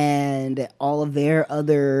and all of their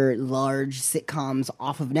other large sitcoms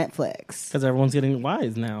off of Netflix. Because everyone's getting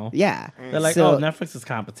wise now. Yeah. They're like, So- oh, Netflix is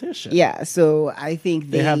competition. Yeah, so I think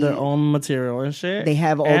They have their own material and shit. They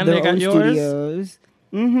have all and their they got own yours. studios.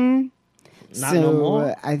 Mm-hmm. Not no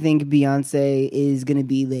more. I think Beyonce is gonna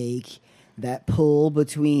be like that pull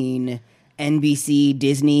between NBC,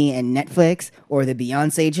 Disney, and Netflix, or the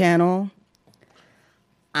Beyonce channel.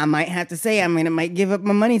 I might have to say, I might give up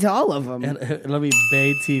my money to all of them. And it'll be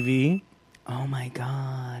Bay TV. Oh my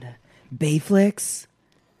god, Bayflix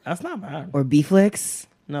That's not bad. or Bflix?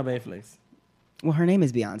 No, Bayflix. Well, her name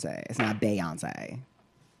is Beyonce. It's not Beyonce.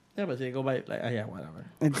 Yeah, but they go by like yeah, whatever.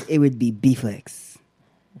 It would be Bflix.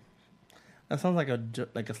 That sounds like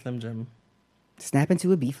a Slim Jim. Snap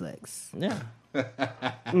into a Bflix. Yeah.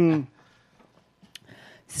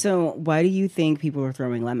 So, why do you think people are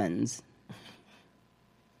throwing lemons?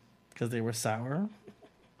 Because they were sour.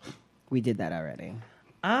 We did that already.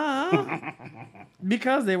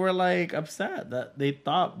 Because they were like upset that they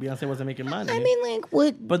thought Beyonce wasn't making money. I mean, like,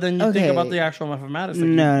 what? but then you think about the actual mathematics. Like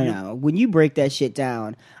No. When you break that shit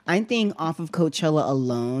down, I think off of Coachella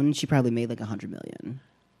alone, she probably made like $100 million.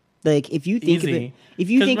 Like if you think Easy. if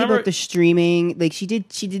you 'Cause think remember- about the streaming, like she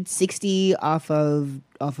did 60 off of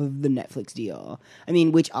the Netflix deal. I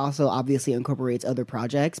mean, which also obviously incorporates other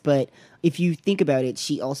projects, but if you think about it,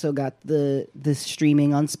 she also got the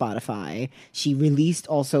streaming on Spotify. She released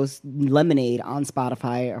also Lemonade on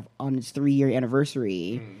Spotify on its 3-year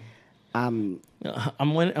anniversary. I'm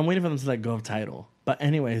waiting for them to let go of Tidal. But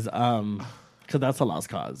anyways, because that's a lost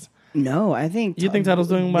cause. No, I think You think Tidal's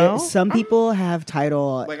doing well? Some people have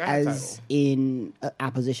Tidal Like, I have as Tidal. in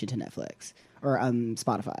opposition to Netflix or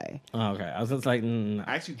Spotify. Oh, okay. I was just like, I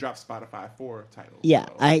actually dropped Spotify for Tidal. Yeah,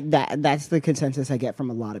 so. that's the consensus I get from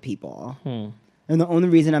a lot of people. And the only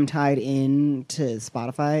reason I'm tied in to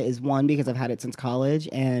Spotify is one, because I've had it since college,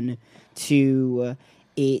 and two,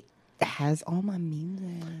 it has all my music.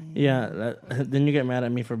 yeah. Then you get mad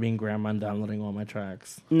at me for being grandma and downloading all my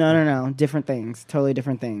tracks. No, different things, totally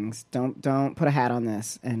different things. Don't put a hat on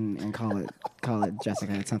this and call it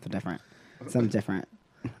Jessica. It's something different. Something different.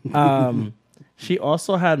 She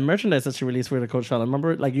also had merchandise that she released for the Coachella.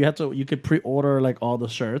 Remember, like you could pre-order like all the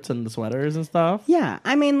shirts and the sweaters and stuff. Yeah,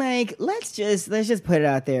 I mean, like let's just put it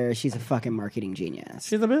out there. She's a fucking marketing genius.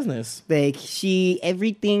 She's a business. Like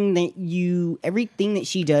everything that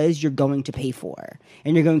she does, you're going to pay for,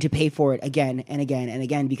 and you're going to pay for it again and again and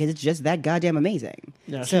again because it's just that goddamn amazing.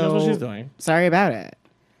 Yeah, she knows what she's doing. Sorry about it.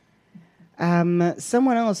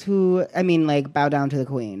 Someone else who, I mean, like bow down to the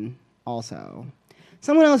queen. Also,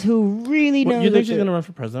 someone else who really knows. You think she's gonna run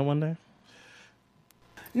for president one day?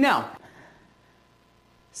 No.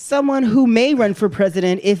 Someone who may run for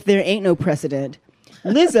president if there ain't no precedent.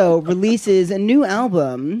 Lizzo releases a new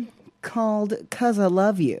album called "'Cause I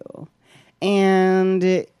Love You,"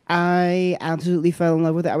 and I absolutely fell in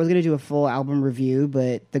love with it. I was gonna do a full album review,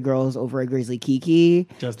 but the girls over at Grizzly Kiki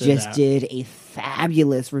Just just did did a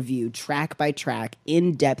fabulous review, track by track,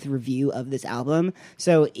 in-depth review of this album.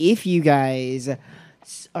 So if you guys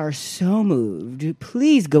are so moved,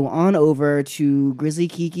 please go on over to Grizzly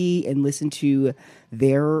Kiki and listen to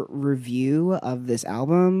their review of this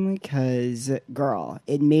album, because girl,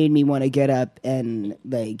 it made me want to get up and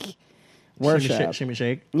like worship. Shimmy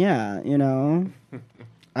shake. Yeah, you know.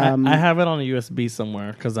 I have it on a USB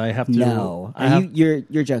somewhere because I have to. No,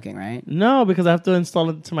 you're joking, right? No, because I have to install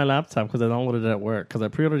it to my laptop because I downloaded it at work because I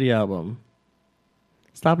pre-ordered the album.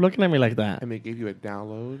 Stop looking at me like that. And they gave you a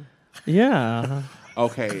download. Yeah.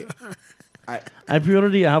 Okay. I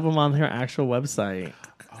pre-ordered the album on her actual website.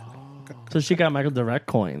 So she got Michael Direct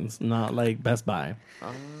coins, not like Best Buy.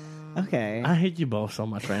 Okay. I hate you both so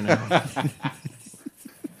much right now.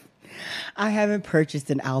 I haven't purchased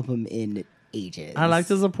an album in ages. I like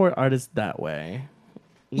to support artists that way.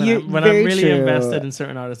 When I'm Very really true. invested in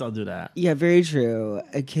certain artists, I'll do that. Yeah, very true.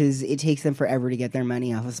 Because it takes them forever to get their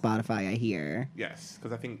money off of Spotify, I hear. Yes,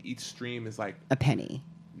 because I think each stream is like A penny.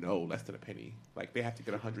 no less than a penny. Like they have to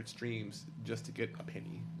get 100 streams just to get a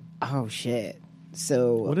penny. Oh, shit.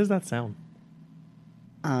 So, What is that sound?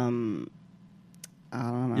 I don't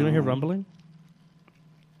know. You don't hear rumbling?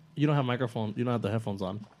 You don't have microphone. You don't have the headphones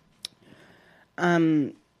on.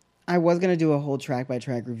 I was gonna do a whole track by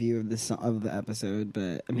track review of the episode,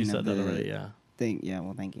 but I mean, You said of that the already, yeah. thing. Yeah,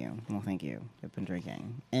 well, thank you. I've been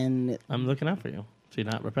drinking, and I'm looking out for you. So you're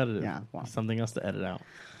not repetitive. Yeah, well. Something else to edit out.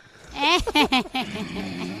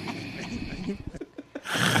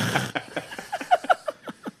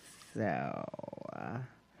 so,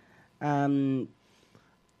 I mean,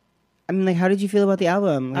 like, how did you feel about the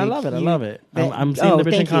album? I Like, love it. I you- love it. I'm seeing the bitch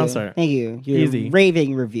in thank you. concert. Thank you. You're Easy.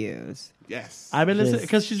 raving reviews. Yes. I've been listening Just-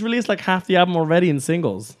 because she's released like half the album already in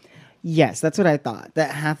singles, Yes, that's what I thought. That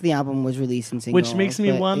half the album was released in singles, which makes me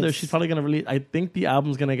but wonder. it's- She's probably gonna release. I think the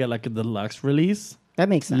album's gonna get like a deluxe release that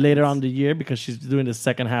makes sense later on the year because she's doing the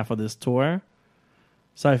second half of this tour.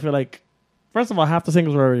 So I feel like, first of all, half the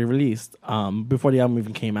singles were already released before the album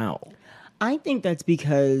even came out. I think that's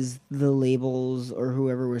because the labels or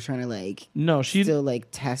whoever was trying to like No, she still like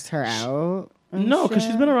test her out. and no, because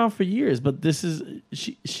she's shit. been around for years. But this is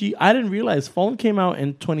she. I didn't realize Phone came out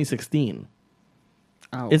in 2016.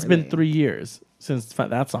 Oh, It's been really? 3 years since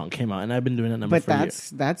that song came out, and I've been doing that number But for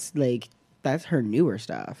years. that's her newer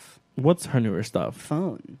stuff. What's her newer stuff?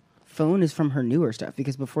 Phone is from her newer stuff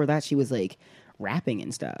because before that she was like rapping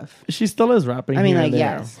and stuff. She still is rapping. I mean, here like and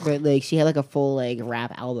there. yes, but like she had like a full like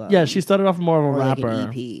rap album. Yeah, she started off more of a or like rapper, an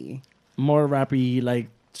EP. more rappy, like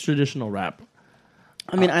traditional rap.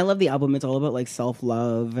 I mean, I love the album. It's all about like self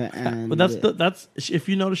love and. But that's if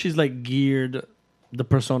you notice, she's like geared the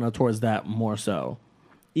persona towards that more so,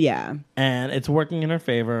 yeah. and it's working in her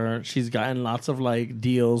favor. She's gotten lots of like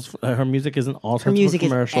deals. Her music is in all Her sorts music of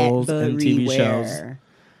commercials is and TV shows. everywhere.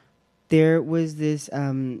 There was this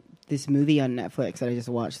this movie on Netflix that I just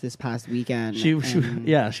watched this past weekend. She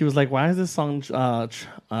was like, why is this song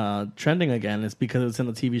trending again? It's because it's in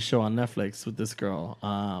a TV show on Netflix with this girl.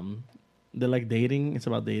 They're like dating. It's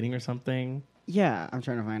about dating or something. Yeah, I'm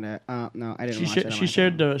trying to find it. No, I didn't She watch it.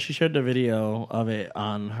 she shared the video of it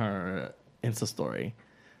on her Insta story.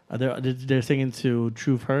 They're singing to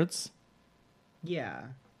Truth Hurts Yeah,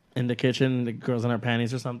 in the kitchen. The girl's in her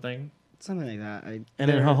panties or something. something like that. And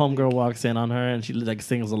then her homegirl walks in on her and she like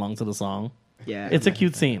sings along to the song. Yeah, It's a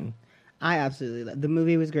cute scene. I absolutely the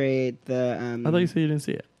movie was great. I thought you said you didn't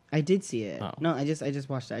see it. I did see it. Oh. No, I just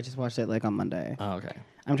watched it. I just watched it like on Monday. Oh, okay.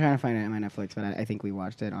 I'm trying to find it on my Netflix, but I think we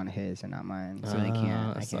watched it on his and not mine, so I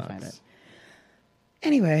can't find it.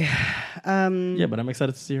 Anyway, Yeah, but I'm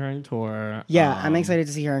excited to see her on tour. yeah, I'm excited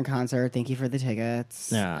to see her in concert. Thank you for the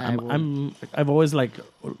tickets. Yeah, I've always like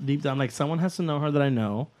deep down like someone has to know her that I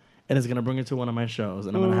know and is gonna bring her to one of my shows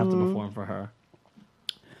and I'm gonna have to perform for her.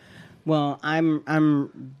 Well, I'm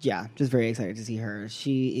just very excited to see her.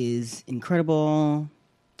 She is incredible.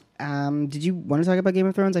 Did you want to talk about Game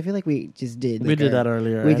of Thrones? I feel like we just did. We did that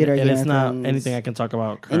earlier. We did our and Game it's of not Thrones. anything I can talk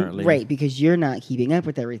about currently. Right, because you're not keeping up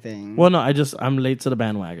with everything. Well, no, I'm late to the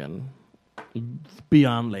bandwagon.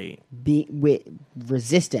 Beyond late. With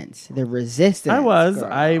resistance, the resistance. girl.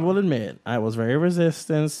 I will admit, I was very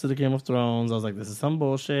resistant to the Game of Thrones. I was like, this is some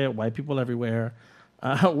bullshit. White people everywhere,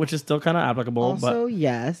 which is still kind of applicable. Also, but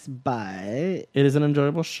yes, but it is an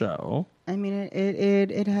enjoyable show. I mean,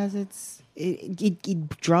 it has it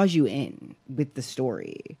draws you in with the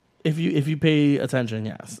story. If you pay attention,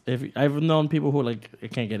 yes. I've known people who like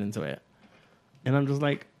can't get into it, and I'm just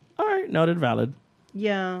like, all right, noted, valid.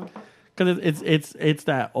 Yeah. Because it's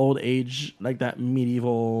that old age, like that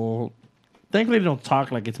medieval. Thankfully, they don't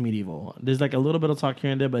talk like it's medieval. There's like a little bit of talk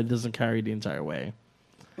here and there, but it doesn't carry the entire way.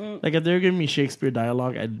 Like if they're giving me Shakespeare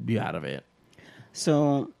dialogue, I'd be out of it.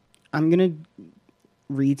 So I'm gonna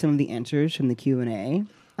read some of the answers from the Q&A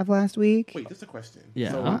of last week. Wait, just a question.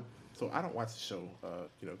 Yeah. So I don't watch the show,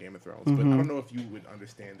 Game of Thrones, but I don't know if you would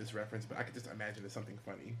understand this reference, but I could just imagine it's something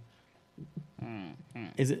funny.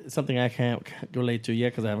 Is it something I can't relate to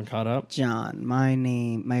yet because I haven't caught up? John,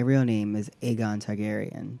 my real name is Aegon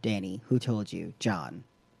Targaryen. Danny, who told you? John.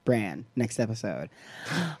 Bran, next episode.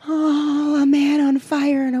 Oh, a man on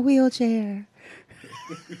fire in a wheelchair.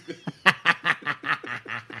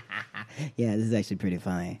 Yeah, this is actually pretty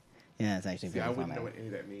funny. Yeah, it's actually pretty I wouldn't funny. know what any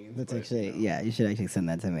of that means. That's but, actually, yeah, you should actually send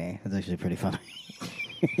that to me. That's actually pretty funny.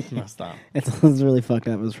 No, stop. It's really fucked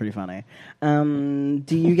up. It was pretty funny.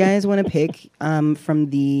 Do you guys want to pick from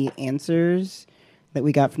the answers that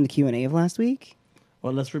we got from the Q&A of last week?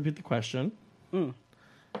 Well, let's repeat the question.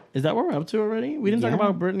 Is that what we're up to already? We didn't talk Yeah.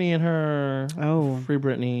 about Britney and her Free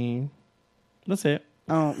Britney. That's it.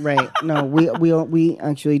 Oh, right. No, we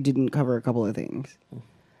actually didn't cover a couple of things.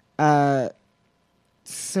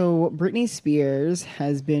 So Britney Spears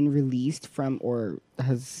has been released from, or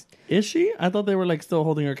has... Is she? I thought they were like still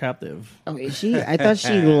holding her captive. Oh, is she? I thought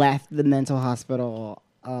she left the mental hospital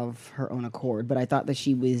of her own accord, but I thought that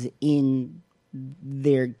she was in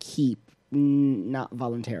their keep, not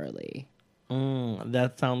voluntarily.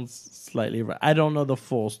 That sounds slightly right. I don't know the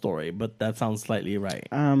full story, but that sounds slightly right.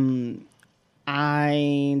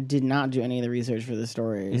 I did not do any of the research for the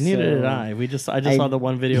story. Neither did I. I just saw the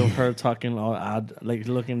one video of her talking all odd, like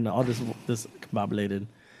looking all this combobulated,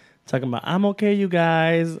 talking about I'm okay, you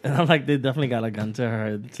guys, and I'm like, they definitely got a gun to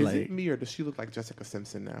her. It's is like, it me or does she look like Jessica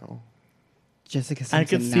Simpson now? Jessica Simpson. I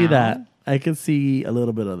could see that. I could see a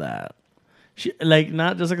little bit of that. She like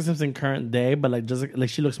not Jessica Simpson current day, but like Jessica, like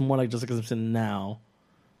she looks more like Jessica Simpson now.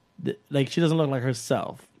 Like she doesn't look like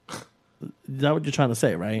herself. Is that what you're trying to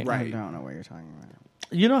say, right? Right. I don't know what you're talking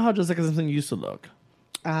about. You know how Jessica Simpson used to look.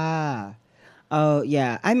 Oh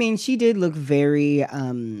yeah. I mean, she did look very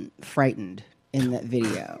frightened in that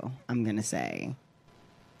video. I'm gonna say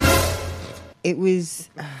it was.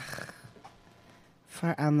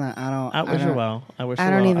 I'm not. I wish her well. I wish her I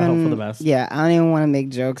well. don't even. I hope for the best. Yeah, I don't even want to make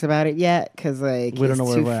jokes about it yet because like We don't it's know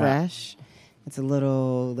where too we're at. fresh. It's a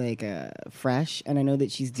little like fresh, and I know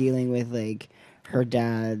that she's dealing with like her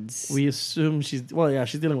dad's. We assume she's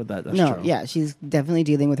she's dealing with that. That's no, true. yeah, she's definitely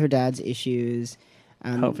dealing with her dad's issues.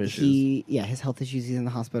 Health issues. His health issues. He's in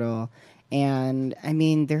the hospital, and I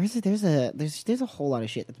mean, there's a whole lot of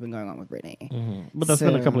shit that's been going on with Britney. But that's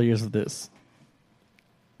been a So- couple of years of this.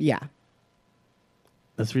 Yeah.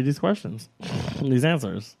 Let's read these questions, these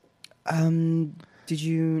answers. Did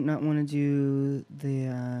you not want to do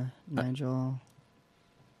the Nigel?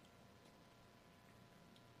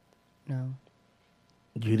 No.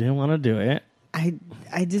 You didn't want to do it,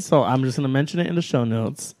 I just so I'm just going to mention it in the show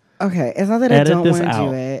notes. Okay, it's not that I Edit don't this want to out.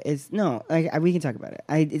 do it. It's no, like we can talk about it.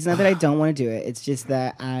 It's not that I don't want to do it. It's just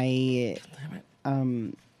that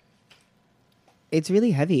it's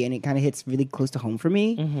really heavy and it kind of hits really close to home for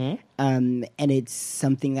me. Mm-hmm. And it's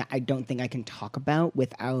something that I don't think I can talk about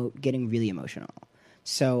without getting really emotional.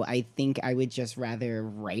 So I think I would just rather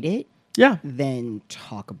write it Yeah, than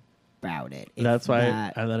talk about it. if that's why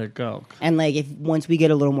that- I let it go. And like if once we get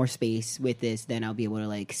a little more space with this, then I'll be able to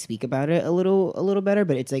like speak about it a little better.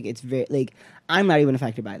 But it's like it's very like I'm not even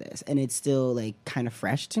affected by this, and it's still like kind of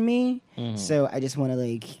fresh to me. So I just want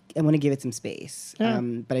to I want to give it some space. Yeah.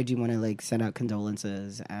 But I do want to like send out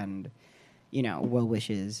condolences and well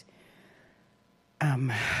wishes.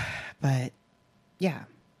 But yeah,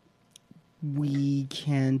 we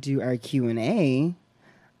can do our Q&A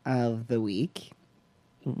of the week.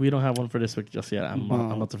 We don't have one for this week just yet. I'm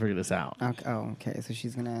Oh. about to figure this out. Okay. Oh, okay. So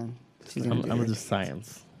she's gonna I'm do gonna it. do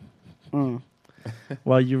science. Mm.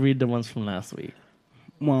 Well, you read the ones from last week.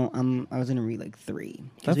 Well, I was gonna read like 3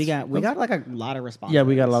 because we got like a lot of responses. Yeah,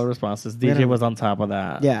 we got a lot of responses. We had DJ a- was on top of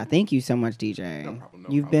that. Yeah, thank you so much, DJ. No problem, no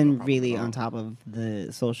You've problem, been no problem really at all. on top of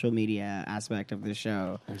the social media aspect of the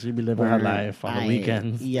show. She be living her where life on the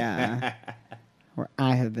weekends. Yeah, where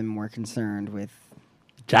I have been more concerned with.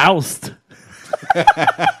 Joust.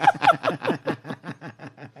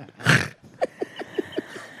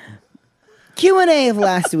 Q&A of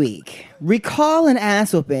last week. Recall an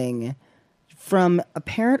ass whooping from a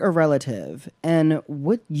parent or relative and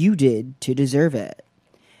what you did to deserve it.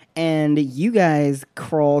 And you guys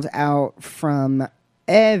crawled out from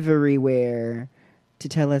everywhere to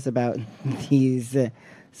tell us about these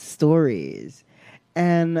stories.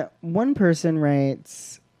 And one person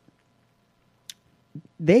writes,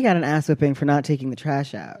 they got an ass whipping for not taking the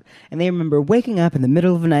trash out. And they remember waking up in the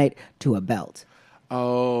middle of the night to a belt.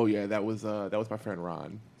 Oh yeah, that was my friend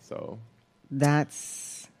Ron. So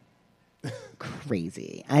That's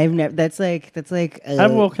crazy. I've never. That's like.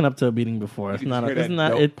 I've woken up to a beating before. It's you not. just hear It's that not.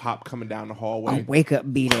 belt It. pop coming down the a hallway. wake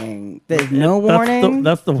up beating. There's no warning.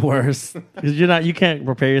 That's the worst because you're not. You can't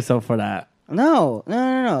prepare yourself for that. No.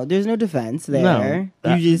 There's no defense there.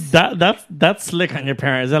 No, You just. that's slick on your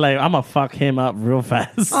parents. They're like, I'm gonna fuck him up real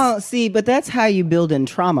fast. Oh, see, but that's how you build in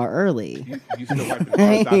trauma early. You still wiping the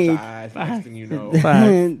blood out your eyes. Next thing you know,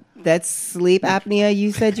 Facts. That's sleep apnea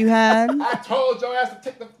you said you had, I told your ass to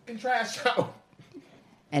take the fucking trash out.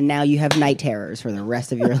 and now you have night terrors for the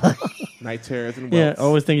rest of your life. Night terrors and Yeah, welts.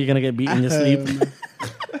 always think you're gonna get beat in your sleep.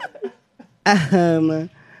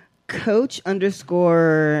 Coach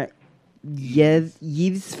 _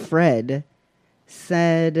 Yves Fred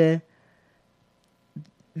said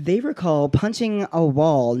they recall punching a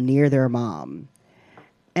wall near their mom.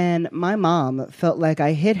 And my mom felt like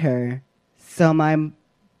I hit her, so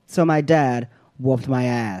my dad whooped my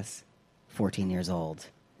ass. 14 years old.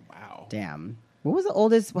 Wow. Damn. What was the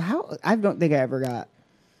oldest? How? I don't think I ever got.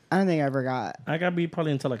 I got beat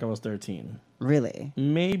probably until like I was 13. Really?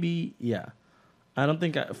 Maybe, yeah. I don't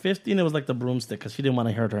think 15. It was like the broomstick because she didn't want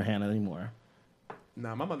to hurt her hand anymore.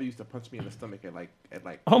 Nah, my mother used to punch me in the stomach at like.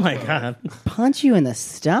 Oh my 12. god, Punch you in the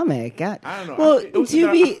stomach? God. I don't know. Well, it was to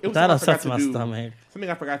something be. it was that something I upsets forgot my to do. stomach. Something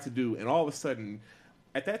I forgot to do, and all of a sudden,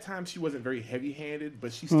 at that time, she wasn't very heavy-handed,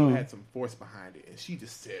 but she still had some force behind it, and she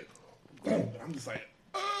just said, "I'm just like."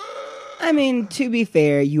 I mean, to be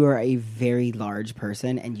fair, you are a very large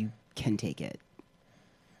person and you can take it.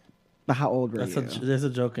 But how old were you? There's a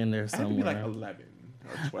joke in there I had to be like somewhere. 11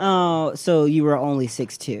 or 12. Oh, so you were only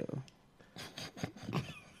 6'2".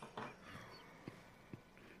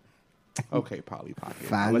 Okay, Polly Pocket. I'll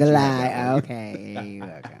Found let the you have lie. that one. Okay, here you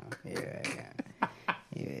go.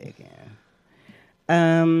 Here you go.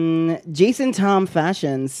 Jason Tom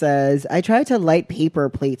Fashion says, I tried to light paper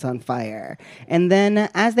plates on fire, and then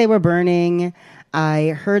as they were burning, I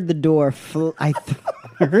heard the door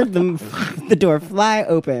heard the door fly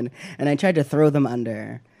open, and I tried to throw them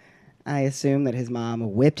under. I assume that his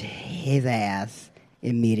mom whipped his ass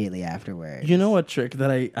immediately afterwards. You know what trick that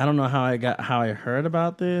I don't know how I heard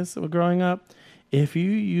about this growing up. If you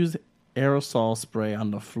use aerosol spray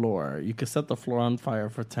on the floor, you can set the floor on fire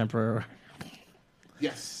for temporary.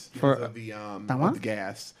 Yes, For- because of the what? of the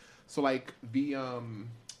gas. So like the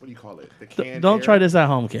what do you call it? The canned Don't air. try this at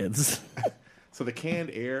home, kids. So the canned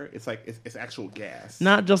air, it's like it's actual gas.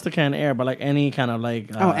 Not just the canned air, but like any kind of like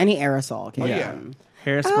any aerosol can yeah.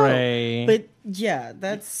 hairspray. But yeah,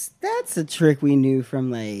 that's a trick we knew from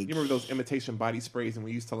like. You remember those imitation body sprays, and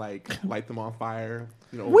we used to like light them on fire.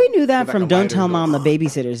 You know, We knew that with, like, from a Don't lighter Tell and Mom the go-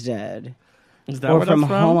 Babysitter's Dead, Is that or where from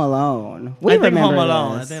that's Home Alone. We I think remember Home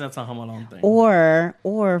Alone. this. I think that's a Home Alone thing.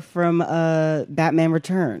 Or from Batman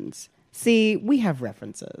Returns. See, we have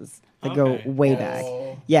references that Okay. go way back.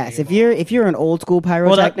 Yes, if you're an old school Well,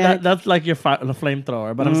 pyrotechnic, that's like your the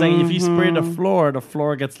flamethrower. But I'm saying if you spray the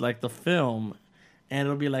floor gets like the film, and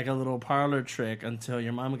it'll be like a little parlor trick until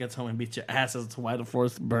your mama gets home and beats your ass as to why the floor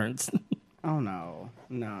burns. oh no.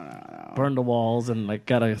 Burn the walls and like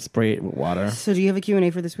gotta spray it with water. So do you have a Q&A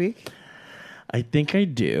for this week? I think I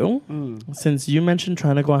do. Since you mentioned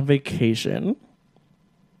trying to go on vacation,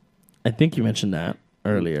 I think you mentioned that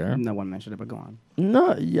earlier. No one mentioned it, but go on.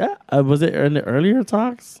 No, yeah. Was it in the earlier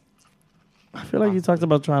talks? I feel like you talked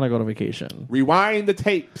about trying to go to vacation. Rewind the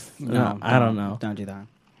tapes. No, I don't know. Don't do that.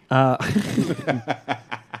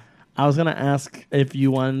 I was gonna ask if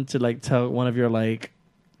you wanted to like tell one of your like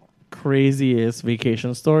craziest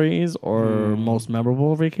vacation stories or most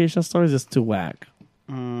memorable vacation stories. Just too whack.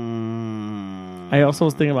 I also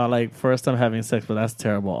was thinking about like first time having sex, but that's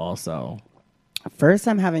terrible also. First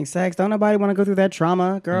time having sex. Don't nobody want to go through that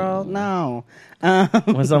trauma, girl. No.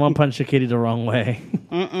 When someone punched your kitty the wrong way.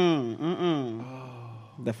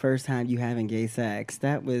 The first time you having gay sex.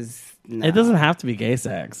 That was... No. It doesn't have to be gay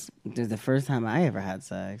sex. It was the first time I ever had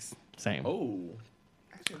sex. Same. Oh,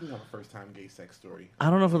 actually, I do have a first time gay sex story. I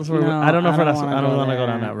don't know if it's No, I don't know if I don't that's wanna I don't go want to go there.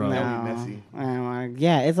 down that road. No. That would be messy. I don't wanna,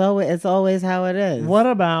 yeah, it's always how it is. What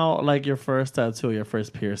about like your first tattoo, your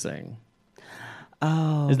first piercing?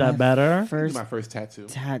 Oh, Is that my better? First My first tattoo.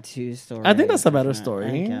 tattoo story. I think that's a better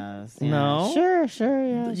story. I guess. Yeah. No? Sure.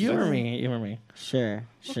 Yeah. You or me? Sure.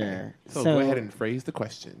 So go ahead and phrase the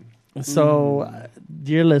question. So,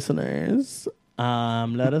 dear listeners,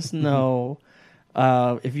 let us know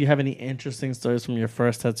if you have any interesting stories from your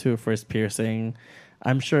first tattoo, first piercing.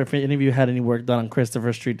 I'm sure if any of you had any work done on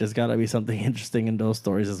Christopher Street, there's got to be something interesting in those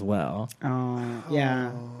stories as well.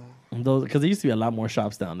 Yeah. Those because there used to be a lot more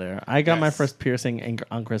shops down there. I got my Yes. first piercing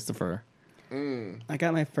on Christopher. I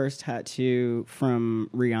got my first tattoo from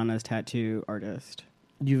Rihanna's tattoo artist.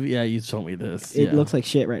 You told me this. It looks like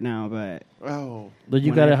shit right now, but Oh, But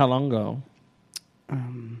you when got I- it how long ago?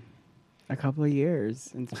 a couple of years.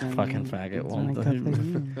 It's been, Fucking faggot it's won't. been a couple of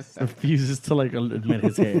years. Refuses to like admit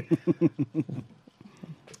his hair.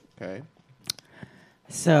 okay.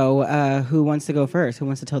 So, who wants to go first? Who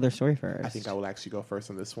wants to tell their story first? I think I will actually go first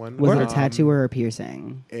on this one. Was it a tattoo or a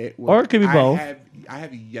piercing? Or it could be both. I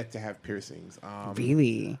have yet to have piercings.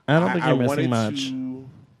 Really? I don't think you're missing wanted much.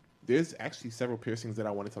 There's actually several piercings that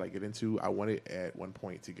I wanted to like get into. I wanted at one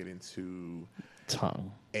point to get into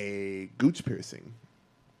Tongue. a gooch piercing.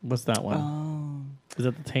 What's that one? Oh. Is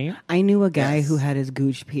that the taint? I knew a guy Yes. who had his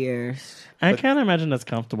gooch pierced. I can't imagine that's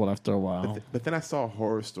comfortable after a while. But then I saw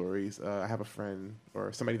horror stories. I have a friend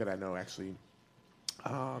or somebody that I know actually.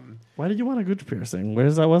 Why did you want a gooch piercing?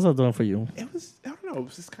 What's that doing for you? It was I don't know. It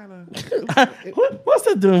was just kind of. What's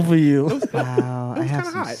that doing for you? Wow, I have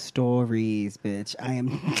kinda some hot. stories, bitch. I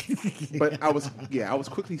am. But I was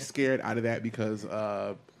quickly scared out of that because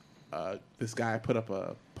this guy put up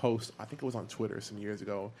a post. I think it was on Twitter some years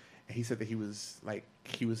ago, and he said that he was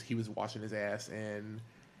washing his ass and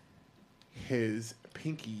his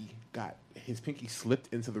pinky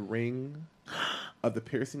slipped into the ring of the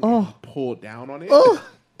piercing and he pulled down on it.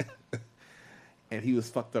 And he was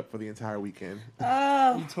fucked up for the entire weekend.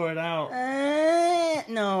 You tore it out.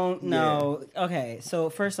 No. Okay, so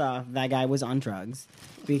first off, that guy was on drugs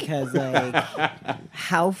because, like,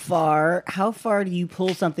 how far do you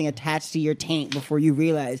pull something attached to your taint before you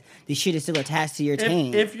realize the shit is still attached to your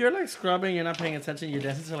taint? If you're like scrubbing, you're not paying attention, you're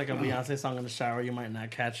dancing to like a Beyonce song in the shower, you might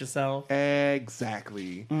not catch yourself.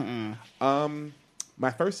 Exactly. My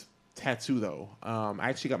first tattoo, though, I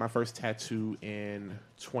actually got my first tattoo in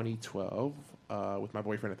 2012 with my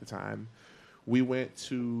boyfriend at the time. We went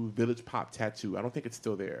to Village Pop Tattoo. I don't think it's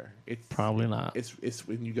still there. It's Probably not. It's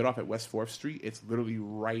when you get off at West 4th Street. It's literally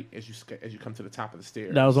right as you come to the top of the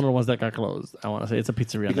stairs. That was one of the ones that got closed. I want to say it's a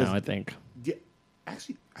pizzeria Because- now. I think Yeah,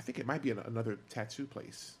 actually, I think it might be another tattoo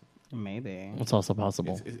place. Maybe. it's also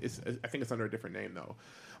possible. It's I think it's under a different name though.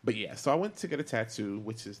 But yeah, so I went to get a tattoo,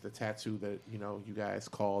 which is the tattoo that you guys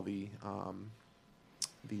call the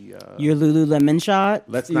Your Lululemon shot?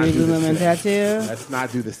 Let's Your not do this Lululemon today. tattoo? Let's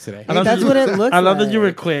not do this today. I love That's what it looks I love that you were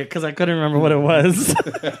like. quick because I couldn't remember what it was.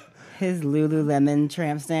 His Lululemon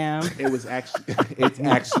tramp stamp? It was it's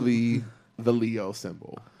actually the Leo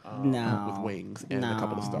symbol. No. With wings and a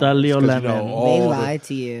couple of stars. The Leo 'Cause, lemon. They lied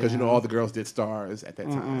to you. Because all the girls did stars at that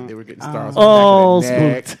time. They were getting stars Oh, on the back of their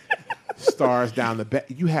neck, spooked. stars down the back.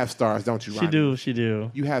 You have stars, don't you, Rodney? She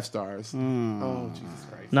do. You have stars. Oh, Jesus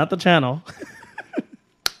Christ. Not the channel.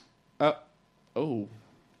 Oh,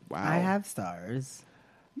 wow. I have stars.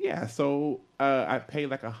 Yeah, so I paid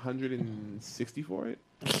like $160 for it.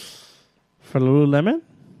 For Lululemon?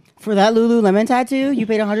 For that Lululemon tattoo, you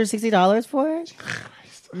paid $160 for it?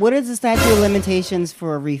 What is the statute of limitations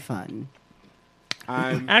for a refund?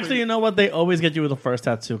 Actually, you know what? They always get you with the first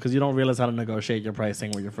tattoo because you don't realize how to negotiate your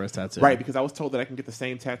pricing with your first tattoo. Right, because I was told that I can get the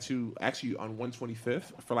same tattoo actually on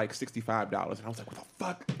 125th for like $65, and I was like, "What the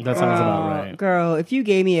fuck?" That sounds about right. Girl, if you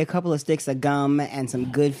gave me a couple of sticks of gum and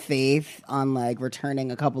some good faith on like returning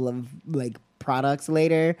a couple of like products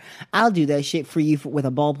later, I'll do that shit for you with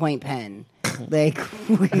a ballpoint pen, like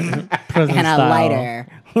and a style. lighter.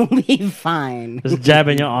 We'll be fine. Just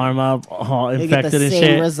jabbing your arm up, all You get infected the and same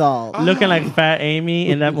shit. result. Looking like Fat Amy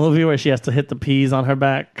in that movie where she has to hit the peas on her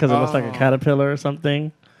back because it looks like a caterpillar or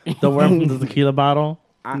something. The worm from the tequila bottle.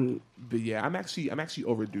 But yeah, I'm actually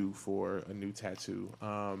overdue for a new tattoo.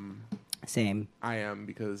 Same. I am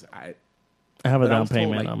because I have a But I down was told,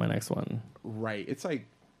 payment like- on my next one. right. It's like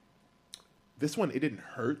this one. It didn't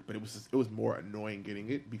hurt, but it was more annoying getting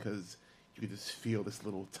it because you could just feel this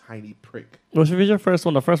little tiny prick. Well, if it's your first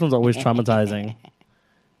one, the first one's always traumatizing.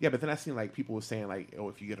 Yeah, but then I seen like people were saying like, oh,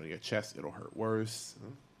 if you get it on your chest, it'll hurt worse.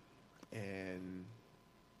 And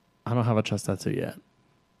I don't have a chest tattoo yet.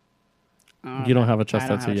 You don't have a chest I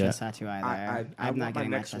don't tattoo have a yet. chest tattoo either. I I'm not want my getting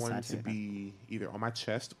my next chest one to tattoo. be either on my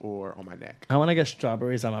chest or on my neck. I want to get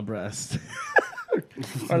strawberries on my breast.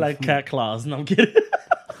 Or like cat claws. No, I'm kidding.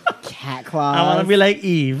 Cat claws. I want to be like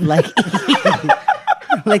Eve. like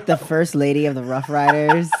like the first lady of the Rough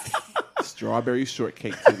Riders. Strawberry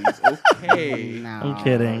shortcake titties. Okay. No. I'm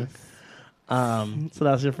kidding. So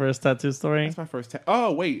that's your first tattoo story? That's my first tattoo.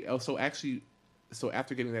 Oh, wait. Oh, so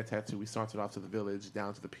after getting that tattoo, we sauntered off to the village,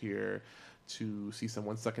 down to the pier, to see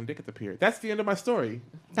someone sucking dick at the pier. That's the end of my story.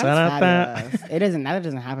 That's Da-da-da. fabulous. It doesn't. That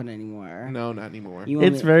doesn't happen anymore. No, not anymore. You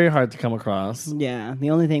It's only- very hard to come across. Yeah. The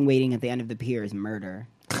only thing waiting at the end of the pier is murder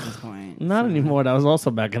at this point. Not anymore. That was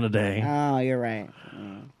also back in the day. Oh, you're right.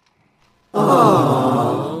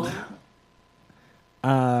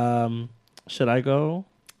 Should I go?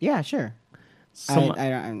 Yeah, sure. So I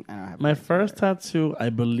don't have my first tattoo, I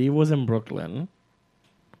believe, was in Brooklyn.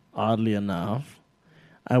 Oddly enough,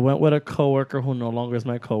 I went with a coworker who no longer is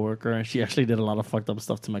my coworker, and she actually did a lot of fucked up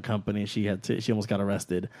stuff to my company. She almost got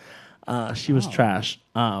arrested. She was trash.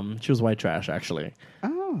 She was white trash, actually.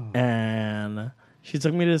 Oh. And she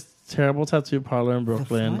took me to this terrible tattoo parlor in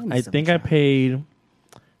Brooklyn. finest I of think I trash. paid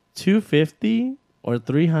 $250 or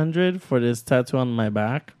 $300 for this tattoo on my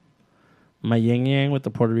back. My yin yang with the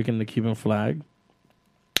Puerto Rican and the Cuban flag,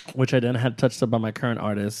 which I then had touched up by my current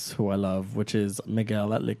artist, who I love, which is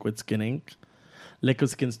Miguel at Liquid Skin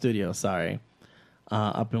Studio,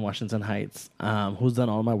 up in Washington Heights, who's done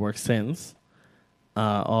all my work since.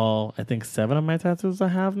 I think 7 of my tattoos I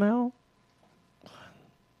have now. 1,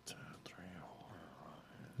 2, 3,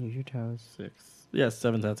 4, Use your toes. 6. Yes,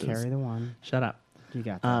 7 tattoos. Carry the one. Shut up. You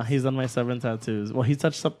got this. He's done my 7 tattoos. Well, he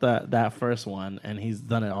touched up that first one, and he's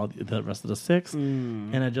done it all the rest of the 6.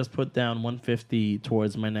 And I just put down $150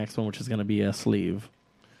 towards my next one, which is going to be a sleeve.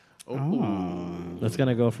 It's going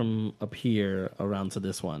to go from up here around to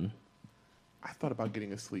this one. I thought about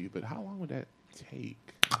getting a sleeve, but how long would that take?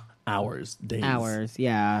 Hours, days. Hours.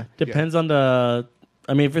 Yeah. Depends on the...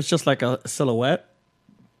 I mean, if it's just like a silhouette,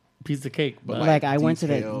 piece of cake. But, Like, I went to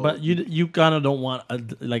the- detail- but you kind of don't want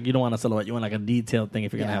you don't want a silhouette. You want like a detailed thing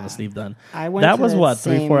if you're going to have Yeah. a sleeve done. I went That to was the what, 3-4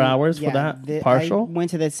 same- hours for yeah, that partial? I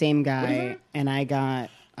went to the same guy and I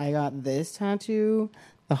got this tattoo,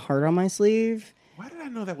 the heart on my sleeve. Why did I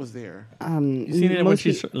know that was there? You seen it when most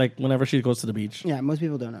she's like whenever she goes to the beach. Yeah, most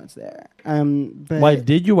people don't know it's there. But Why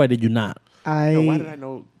did you? Why did you not? No, why did I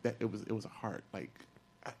know that it was a heart? Like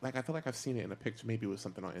I feel like I've seen it in a picture. Maybe it was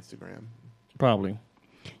something on Instagram. Probably.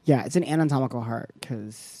 Yeah, it's an anatomical heart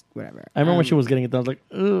because whatever. I remember when she was getting it done. I was like,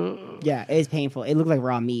 ugh. Yeah, it's painful. It looked like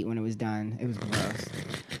raw meat when it was done. It was gross.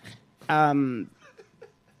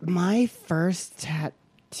 My first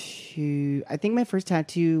tattoo. I think my first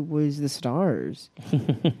tattoo was the stars.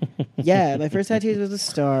 Yeah, my first tattoo was the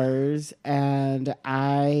stars, and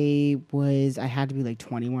I had to be like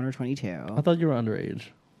 21 or 22. I thought you were underage.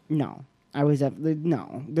 No, I was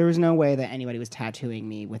no. There was no way that anybody was tattooing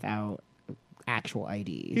me without actual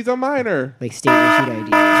ID. He's a minor. Like state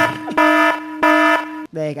issued ID.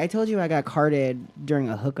 Like I told you, I got carded during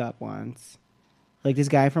a hookup once. Like this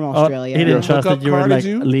guy from Australia. He didn't Your trust that hookup you were carded like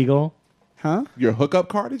you? legal. Huh? Your hookup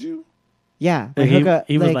carded you? Yeah. my He hookup,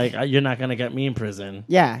 was like, you're not gonna get me in prison.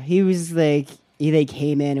 yeah. He was like, they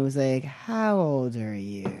came in and was like, "How old are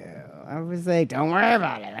you?" I was like, "Don't worry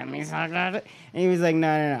about it. Let me talk about it." And he was like, "No.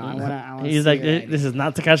 I want." He's like, this is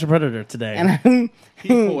not to catch a predator today. And He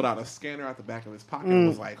pulled out a scanner out the back of his pocket and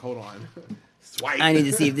was like, "Hold on, swipe." I need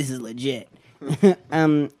to see if this is legit.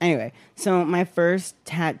 Anyway, so my first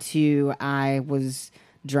tattoo, I was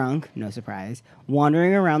drunk, no surprise,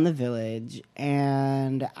 wandering around the village,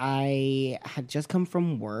 and I had just come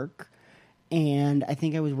from work, and I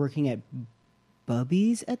think I was working at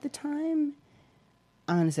Bubby's at the time.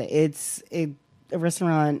 I'm gonna say it's a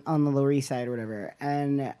restaurant on the Lower East Side or whatever,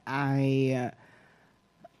 and I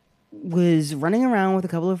was running around with a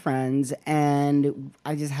couple of friends, and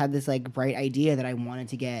I just had this like bright idea that I wanted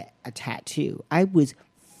to get a tattoo. I was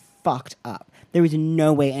fucked up. There was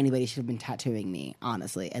no way anybody should have been tattooing me,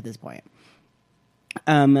 honestly, at this point.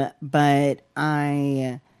 But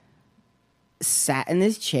I sat in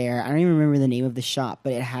this chair. I don't even remember the name of the shop,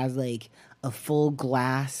 but it has like a full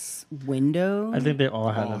glass window. I think they all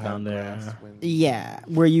had it down there. Yeah,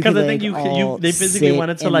 where you Because could I think they physically sit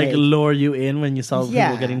wanted to and, like lure you in when you saw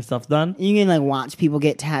Yeah. people getting stuff done. You can like watch people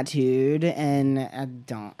get tattooed, and I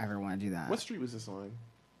don't ever want to do that. What street was this on?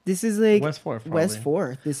 This is like West 4th, West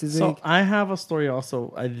probably. 4th. This is So like. I have a story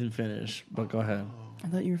also. I didn't finish, but go ahead. I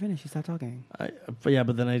thought you were finished. You stopped talking. But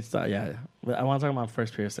then I start. Yeah, but I want to talk about my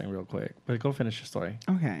first piercing real quick. But go finish your story.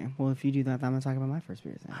 Okay. Well, if you do that, then I'm gonna talk about my first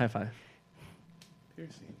piercing. High five.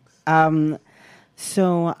 Piercings.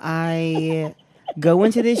 So I go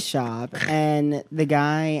into this shop, and the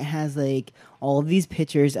guy has like all of these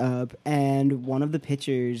pictures up, and one of the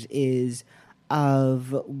pictures is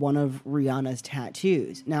of one of Rihanna's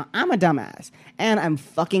tattoos. Now, I'm a dumbass, and I'm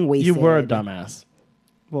fucking wasted. You were a dumbass.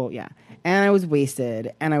 Well, yeah. And I was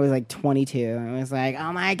wasted, and I was like 22, and I was like,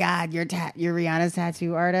 oh my God, you're Rihanna's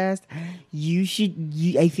tattoo artist?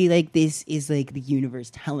 I feel like this is like the universe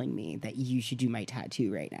telling me that you should do my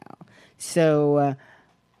tattoo right now. So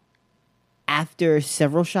after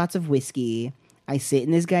several shots of whiskey, I sit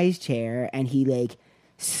in this guy's chair, and he like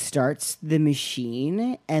starts the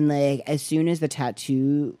machine, and like as soon as the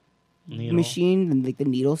tattoo machine, like the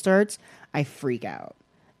needle starts, I freak out.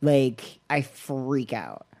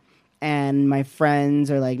 And my friends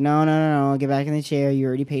are like, no, get back in the chair. You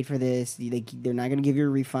already paid for this. They're not going to give you a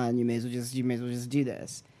refund. You may as well just do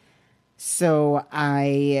this. So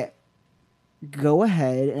I go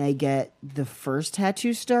ahead and I get the first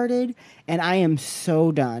tattoo started, and I am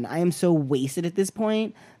so done. I am so wasted at this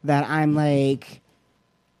point that I'm like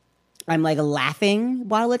laughing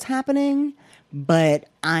while it's happening. But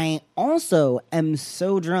I also am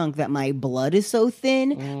so drunk that my blood is so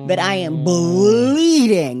thin that I am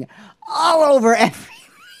bleeding all over everything.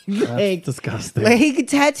 That's disgusting. Like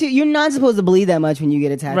tattoo, you're not supposed to bleed that much when you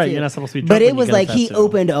get a tattoo. Right, you're not supposed to be But drunk it when you was get a like he tattoo.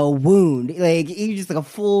 opened a wound. Like he just like a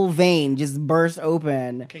full vein just burst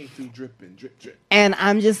open. Came through dripping, drip. And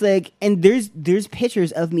I'm just like, and there's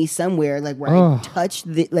pictures of me somewhere like where I touch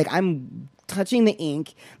the, like I'm touching the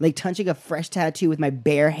ink, like touching a fresh tattoo with my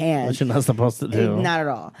bare hand. Which you're not supposed to do. Not at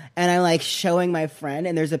all. And I'm like showing my friend,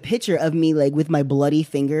 and there's a picture of me like with my bloody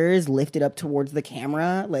fingers lifted up towards the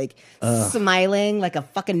camera, like smiling like a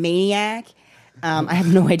fucking maniac. I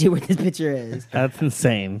have no idea what this picture is. That's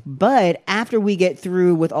insane. But after we get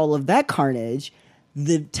through with all of that carnage,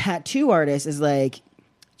 the tattoo artist is like,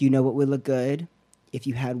 you know what would look good? If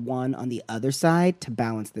you had one on the other side to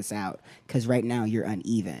balance this out. Because right now you're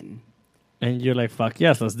uneven. And you're like, fuck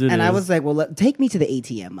yes, let's do this. And I was like, well, take me to the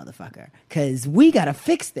ATM, motherfucker. Because we got to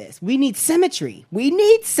fix this. We need symmetry.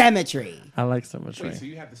 I like symmetry. Wait, so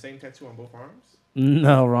you have the same tattoo on both arms?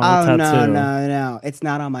 No, wrong Oh, tattoo. no. It's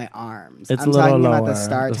not on my arms. It's I'm a little talking about lower, the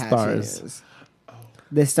star the tattoos. stars.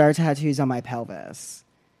 The star tattoos on my pelvis.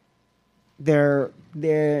 They're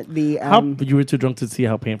the... How you were too drunk to see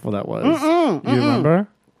how painful that was. You remember?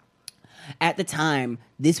 At the time,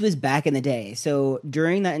 this was back in the day. So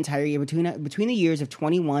during that entire year, between the years of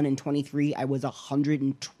 21 and 23, I was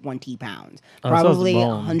 120 pounds. Probably so it's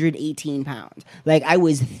bone. 118 pounds. Like, I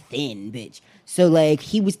was thin, bitch. So, like,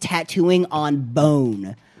 he was tattooing on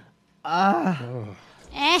bone. No,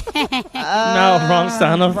 wrong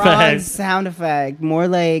sound Wrong effect. sound effect. More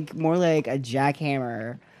like a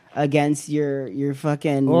jackhammer against your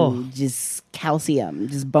fucking just calcium,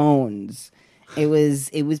 just bones. It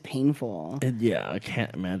was painful. Yeah, I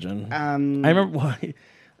can't imagine. I remember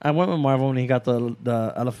I went with Marvel when he got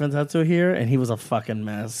the elephant tattoo here, and he was a fucking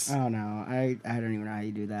mess. Oh no, I don't even know how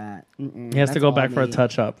you do that. He has to go back for a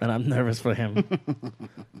touch up, and I'm nervous for him.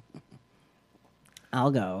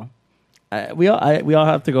 I'll go. We all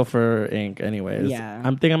have to go for ink, anyways. Yeah.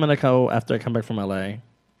 I'm gonna go after I come back from LA.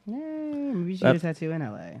 Maybe you should get a tattoo in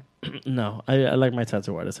LA. No, I like my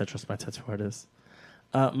tattoo artist. I trust my tattoo artist.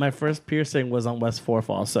 My first piercing was on West 4th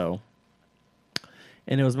also.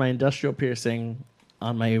 And it was my industrial piercing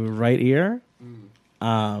on my right ear.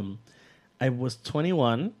 I was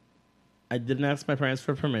 21. I didn't ask my parents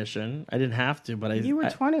for permission. I didn't have to, but You were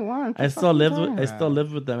 21. I still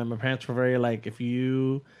lived with them, and my parents were very like, if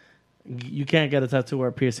you You can't get a tattoo or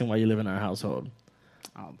a piercing while you live in our household.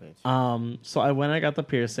 Oh, bitch. So I got the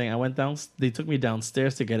piercing. I went down. They took me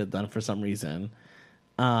downstairs to get it done for some reason.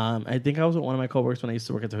 I think I was with one of my coworkers when I used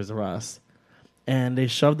to work at Toys R Us, and they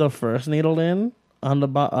shoved the first needle in on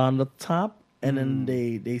the top, and then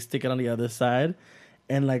they stick it on the other side,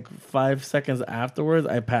 and like 5 seconds afterwards,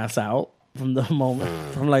 I pass out from the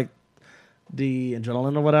moment from like the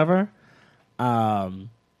adrenaline or whatever.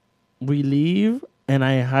 We leave, and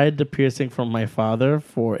I hide the piercing from my father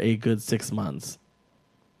for a good 6 months.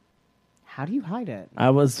 How do you hide it? I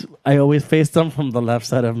always faced them from the left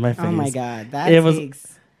side of my face. Oh my god,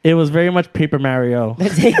 It was very much Paper Mario.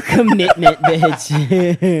 That takes commitment,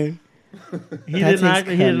 bitch. He did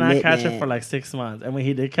not catch it for like 6 months, and when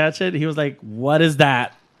he did catch it, he was like, "What is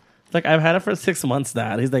that?" It's like, "I've had it for 6 months,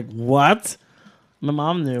 Dad." He's like, "What?" My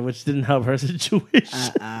mom knew, which didn't help her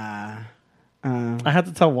situation. I had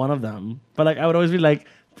to tell one of them, but like I would always be like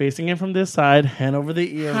facing him from this side, hand over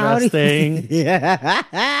the ear, resting. Yeah.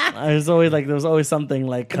 I was always like, there was always something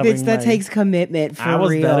like covering. Bitch, that takes commitment for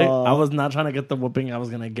real. I was not trying to get the whooping I was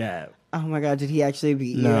gonna get. Oh my god, did he actually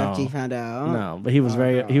beat you after he found out? No, but he was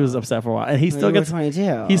he was upset for a while, and he still gets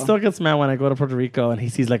 22. He still gets mad when I go to Puerto Rico and he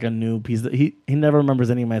sees like a new piece. He never remembers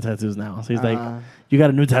any of my tattoos now. So he's like, "You got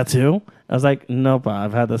a new tattoo?" I was like, "Nope,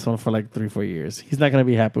 I've had this one for like 3-4 years." He's not gonna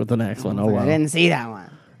be happy with the next one. Oh well. I didn't see that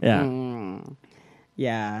one. Yeah.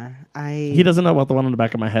 Yeah, He doesn't know about the one on the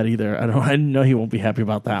back of my head either. I know he won't be happy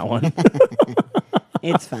about that one.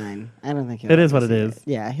 It's fine. I don't think it is what it is.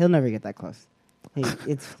 Yeah, he'll never get that close.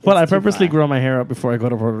 It's well, I purposely grow my hair up before I go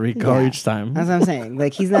to Puerto Rico each time. That's what I'm saying.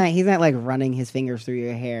 Like he's not like running his fingers through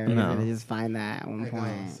your hair. No. He's gonna just find that at one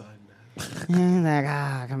point. He's like,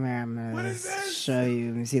 come here, I'm gonna show you.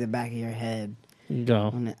 Let me see the back of your head.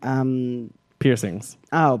 Go. Piercings.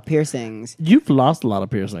 Oh, piercings. You've lost a lot of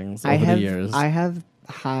piercings over the years. I have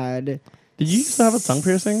had. Did you used to have a tongue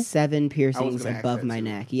piercing? 7 piercings above my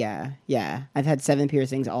neck. Yeah. I've had 7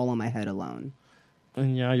 piercings all on my head alone.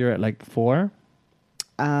 And now you're at like 4?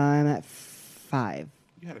 I'm at 5.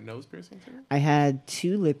 You had a nose piercing too? I had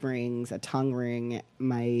 2 lip rings, a tongue ring.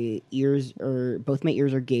 My ears both my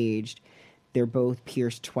ears are gauged. They're both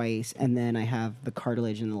pierced twice, and then I have the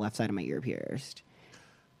cartilage in the left side of my ear pierced.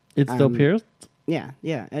 It's still pierced? Yeah.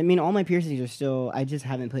 I mean, all my piercings are still. I just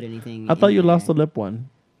haven't put anything. I thought you lost the lip one.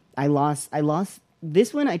 I lost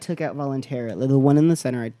this one. I took out voluntarily. The one in the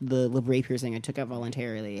center, the labret piercing, I took out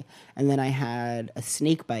voluntarily, and then I had a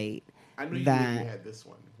snake bite. I knew you had this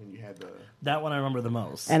one when you had the. That one I remember the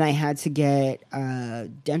most. And I had to get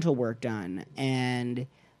dental work done, and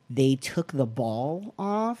they took the ball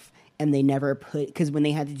off, and they never put, because when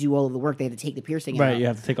they had to do all of the work, they had to take the piercing out. Right, you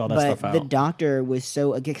have to take all that stuff out. But the doctor was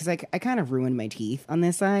so, because I kind of ruined my teeth on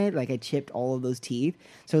this side. Like, I chipped all of those teeth.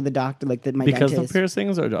 So the doctor, like, my because dentist. Of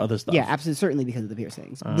piercings or other stuff? Yeah, absolutely, certainly because of the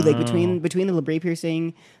piercings. Like, between the labret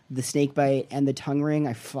piercing, the snake bite, and the tongue ring,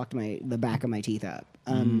 I fucked the back of my teeth up.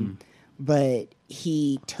 But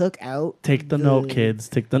he took out. Take the note, kids.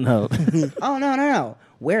 Take the note. Oh, no.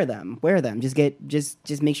 Wear them.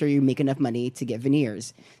 Just make sure you make enough money to get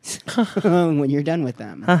veneers when you're done with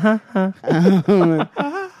them.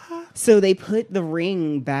 So they put the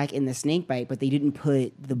ring back in the snake bite, but they didn't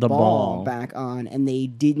put the ball back on, and they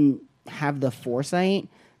didn't have the foresight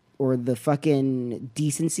or the fucking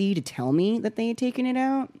decency to tell me that they had taken it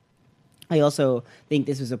out. I also think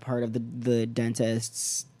this was a part of the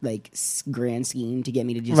dentist's like grand scheme to get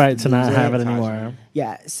me to just to not have it anymore.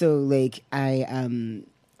 Yeah, so like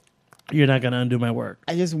you're not gonna undo my work.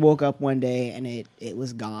 I just woke up one day and it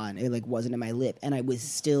was gone. It like wasn't in my lip, and I was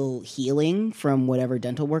still healing from whatever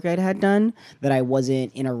dental work I'd had done. That I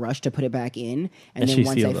wasn't in a rush to put it back in. And then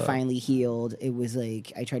once I finally healed, it was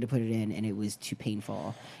like I tried to put it in, and it was too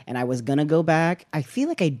painful. And I was gonna go back. I feel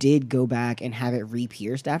like I did go back and have it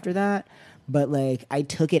re-pierced after that. But like I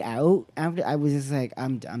took it out after. I was just like,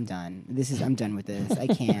 I'm done. I'm done with this. I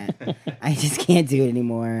can't. I just can't do it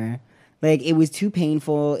anymore. Like, it was too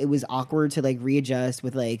painful. It was awkward to, like, readjust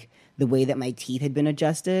with, like, the way that my teeth had been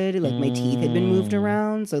adjusted. Like, my teeth had been moved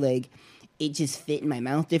around. So, like, it just fit in my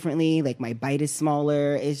mouth differently. Like, my bite is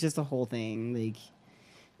smaller. It's just a whole thing. Like,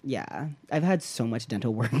 yeah. I've had so much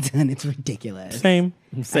dental work done. It's ridiculous. Same.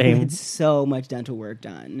 I've had so much dental work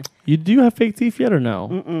done. You do have fake teeth yet or no?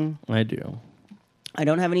 Mm-mm. I do. I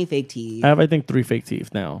don't have any fake teeth. I have, I think, 3 fake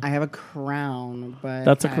teeth now. I have a crown, but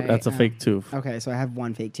that's a fake tooth. Okay, so I have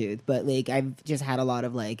 1 fake tooth, but like I've just had a lot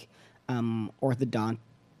of like orthodontal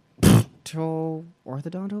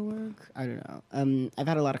work. I don't know. I've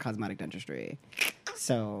had a lot of cosmetic dentistry,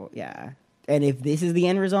 so yeah. And if this is the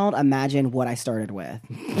end result, imagine what I started with,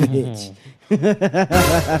 bitch.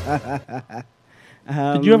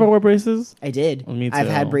 Did you ever wear braces? I did. Me too. I've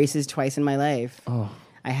had braces twice in my life. Oh.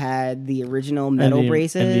 I had the original metal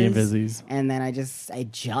braces, and the Invisis. And then I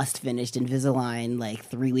just finished Invisalign like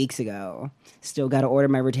 3 weeks ago. Still got to order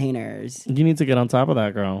my retainers. You need to get on top of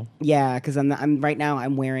that, girl. Yeah, because I'm right now.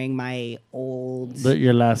 I'm wearing my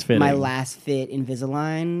Your last fit. my last fit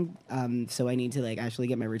Invisalign. So I need to like actually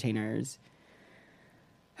get my retainers.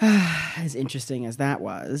 As interesting as that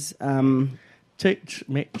was.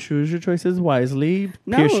 Choose your choices wisely.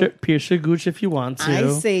 No. Pierce your gooch if you want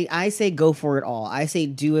to. I say go for it all. I say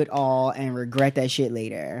do it all and regret that shit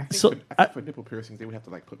later. So I think for nipple piercings, they would have to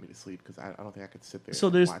like put me to sleep because I don't think I could sit there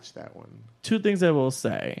and watch that one. Two things I will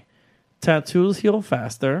say: tattoos heal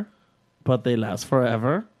faster, but they last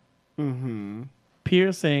forever. Mm-hmm.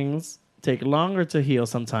 Piercings take longer to heal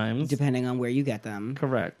sometimes, depending on where you get them.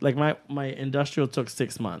 Correct. Like my industrial took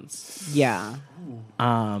 6 months. Yeah.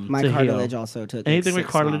 My cartilage also took anything with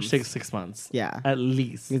cartilage months. takes 6 months. Yeah, at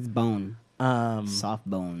least it's bone. Soft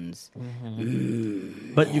bones.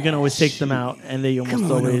 Mm-hmm. But you can always take them out, and they almost Come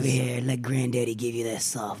on always. Over here, let Granddaddy give you that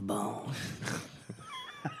soft bone.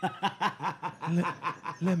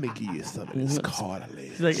 Let me give you some of this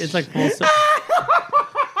cartilage. It's like full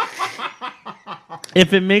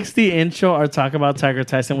if it makes the intro or talk about Tiger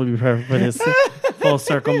Tyson, would be perfect for this full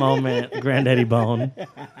circle moment. Granddaddy bone.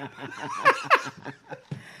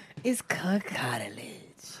 It's cartilage.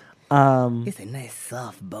 It's a nice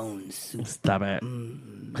soft bone soup. Stop it.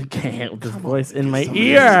 I can't with this voice in my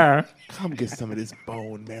ear. Come get some of this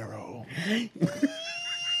bone marrow.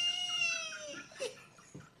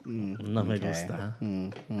 No me gusta.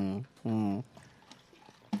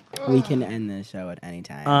 We can end this show at any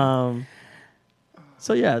time.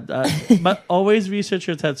 So yeah, but always research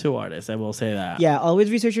your tattoo artist. I will say that. Yeah, always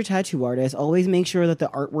research your tattoo artist. Always make sure that the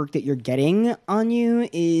artwork that you're getting on you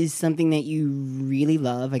is something that you really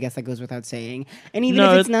love. I guess that goes without saying. And even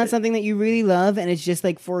if it's not something that you really love and it's just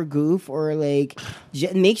like for a goof or like,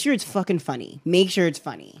 make sure it's fucking funny. Make sure it's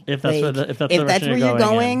funny. If that's like, if that's where you're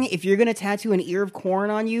going, if you're gonna tattoo an ear of corn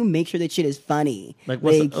on you, make sure that shit is funny. There's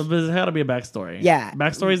got to be a backstory. Yeah,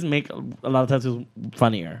 backstories make a lot of tattoos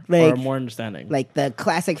funnier or more understanding. Like the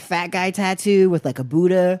classic fat guy tattoo with like a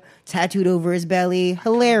Buddha tattooed over his belly.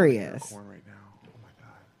 Hilarious. Corn right now. Oh my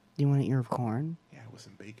god. Do you want an ear of corn? Yeah, with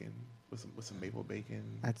some bacon, with some maple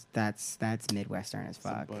bacon. That's Midwestern as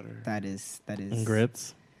fuck. Some butter. That is and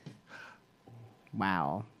grits.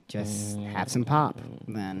 Wow. Just have some pop,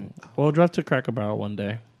 then. We'll drive to Cracker Barrel one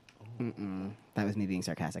day. That was me being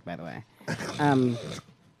sarcastic, by the way.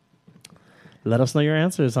 Let us know your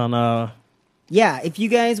answers on Yeah, if you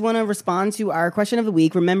guys want to respond to our question of the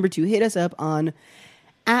week, remember to hit us up on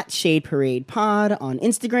 @ShadeParadePod on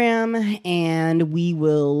Instagram, and we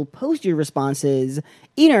will post your responses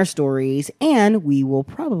in our stories, and we will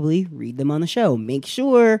probably read them on the show. Make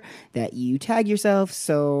sure that you tag yourself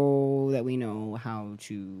so that we know how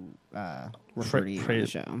to refer to you on the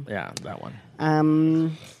show. Yeah, that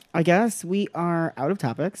one. I guess we are out of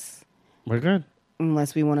topics. We're good.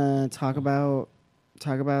 Unless we want to talk about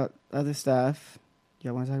other stuff.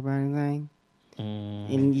 Y'all want to talk about anything?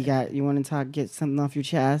 And you want to get something off your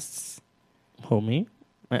chests? Homie,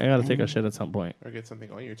 I gotta take a shit at some point. Or get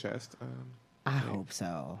something on your chest. I hope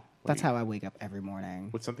so. That's how I wake up every morning.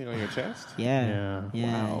 With something on your chest? Yeah.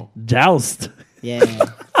 Wow. Joust. Yeah.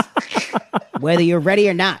 Whether you're ready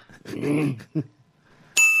or not.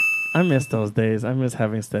 I miss those days. I miss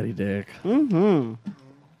having steady dick.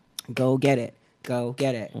 Go get it.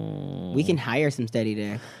 We can hire some steady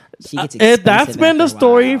dick. She gets that's been the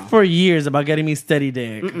story for years about getting me steady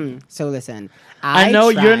dick. So listen, I know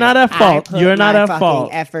you're not at fault. You're not at fault.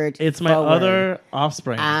 Effort it's my forward. other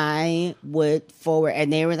offspring. I went forward,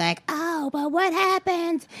 and they were like, "Oh, but what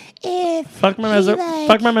happens if fuck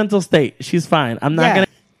my mental state? She's fine. I'm not gonna."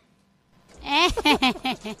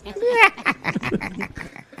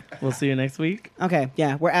 We'll see you next week. Okay,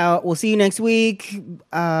 yeah, we're out. We'll see you next week.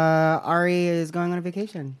 Ari is going on a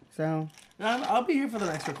vacation, so I'll be here for the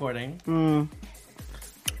next recording.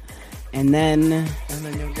 And then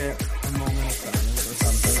you'll get a moment of silence or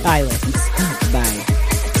something. Silence. Bye.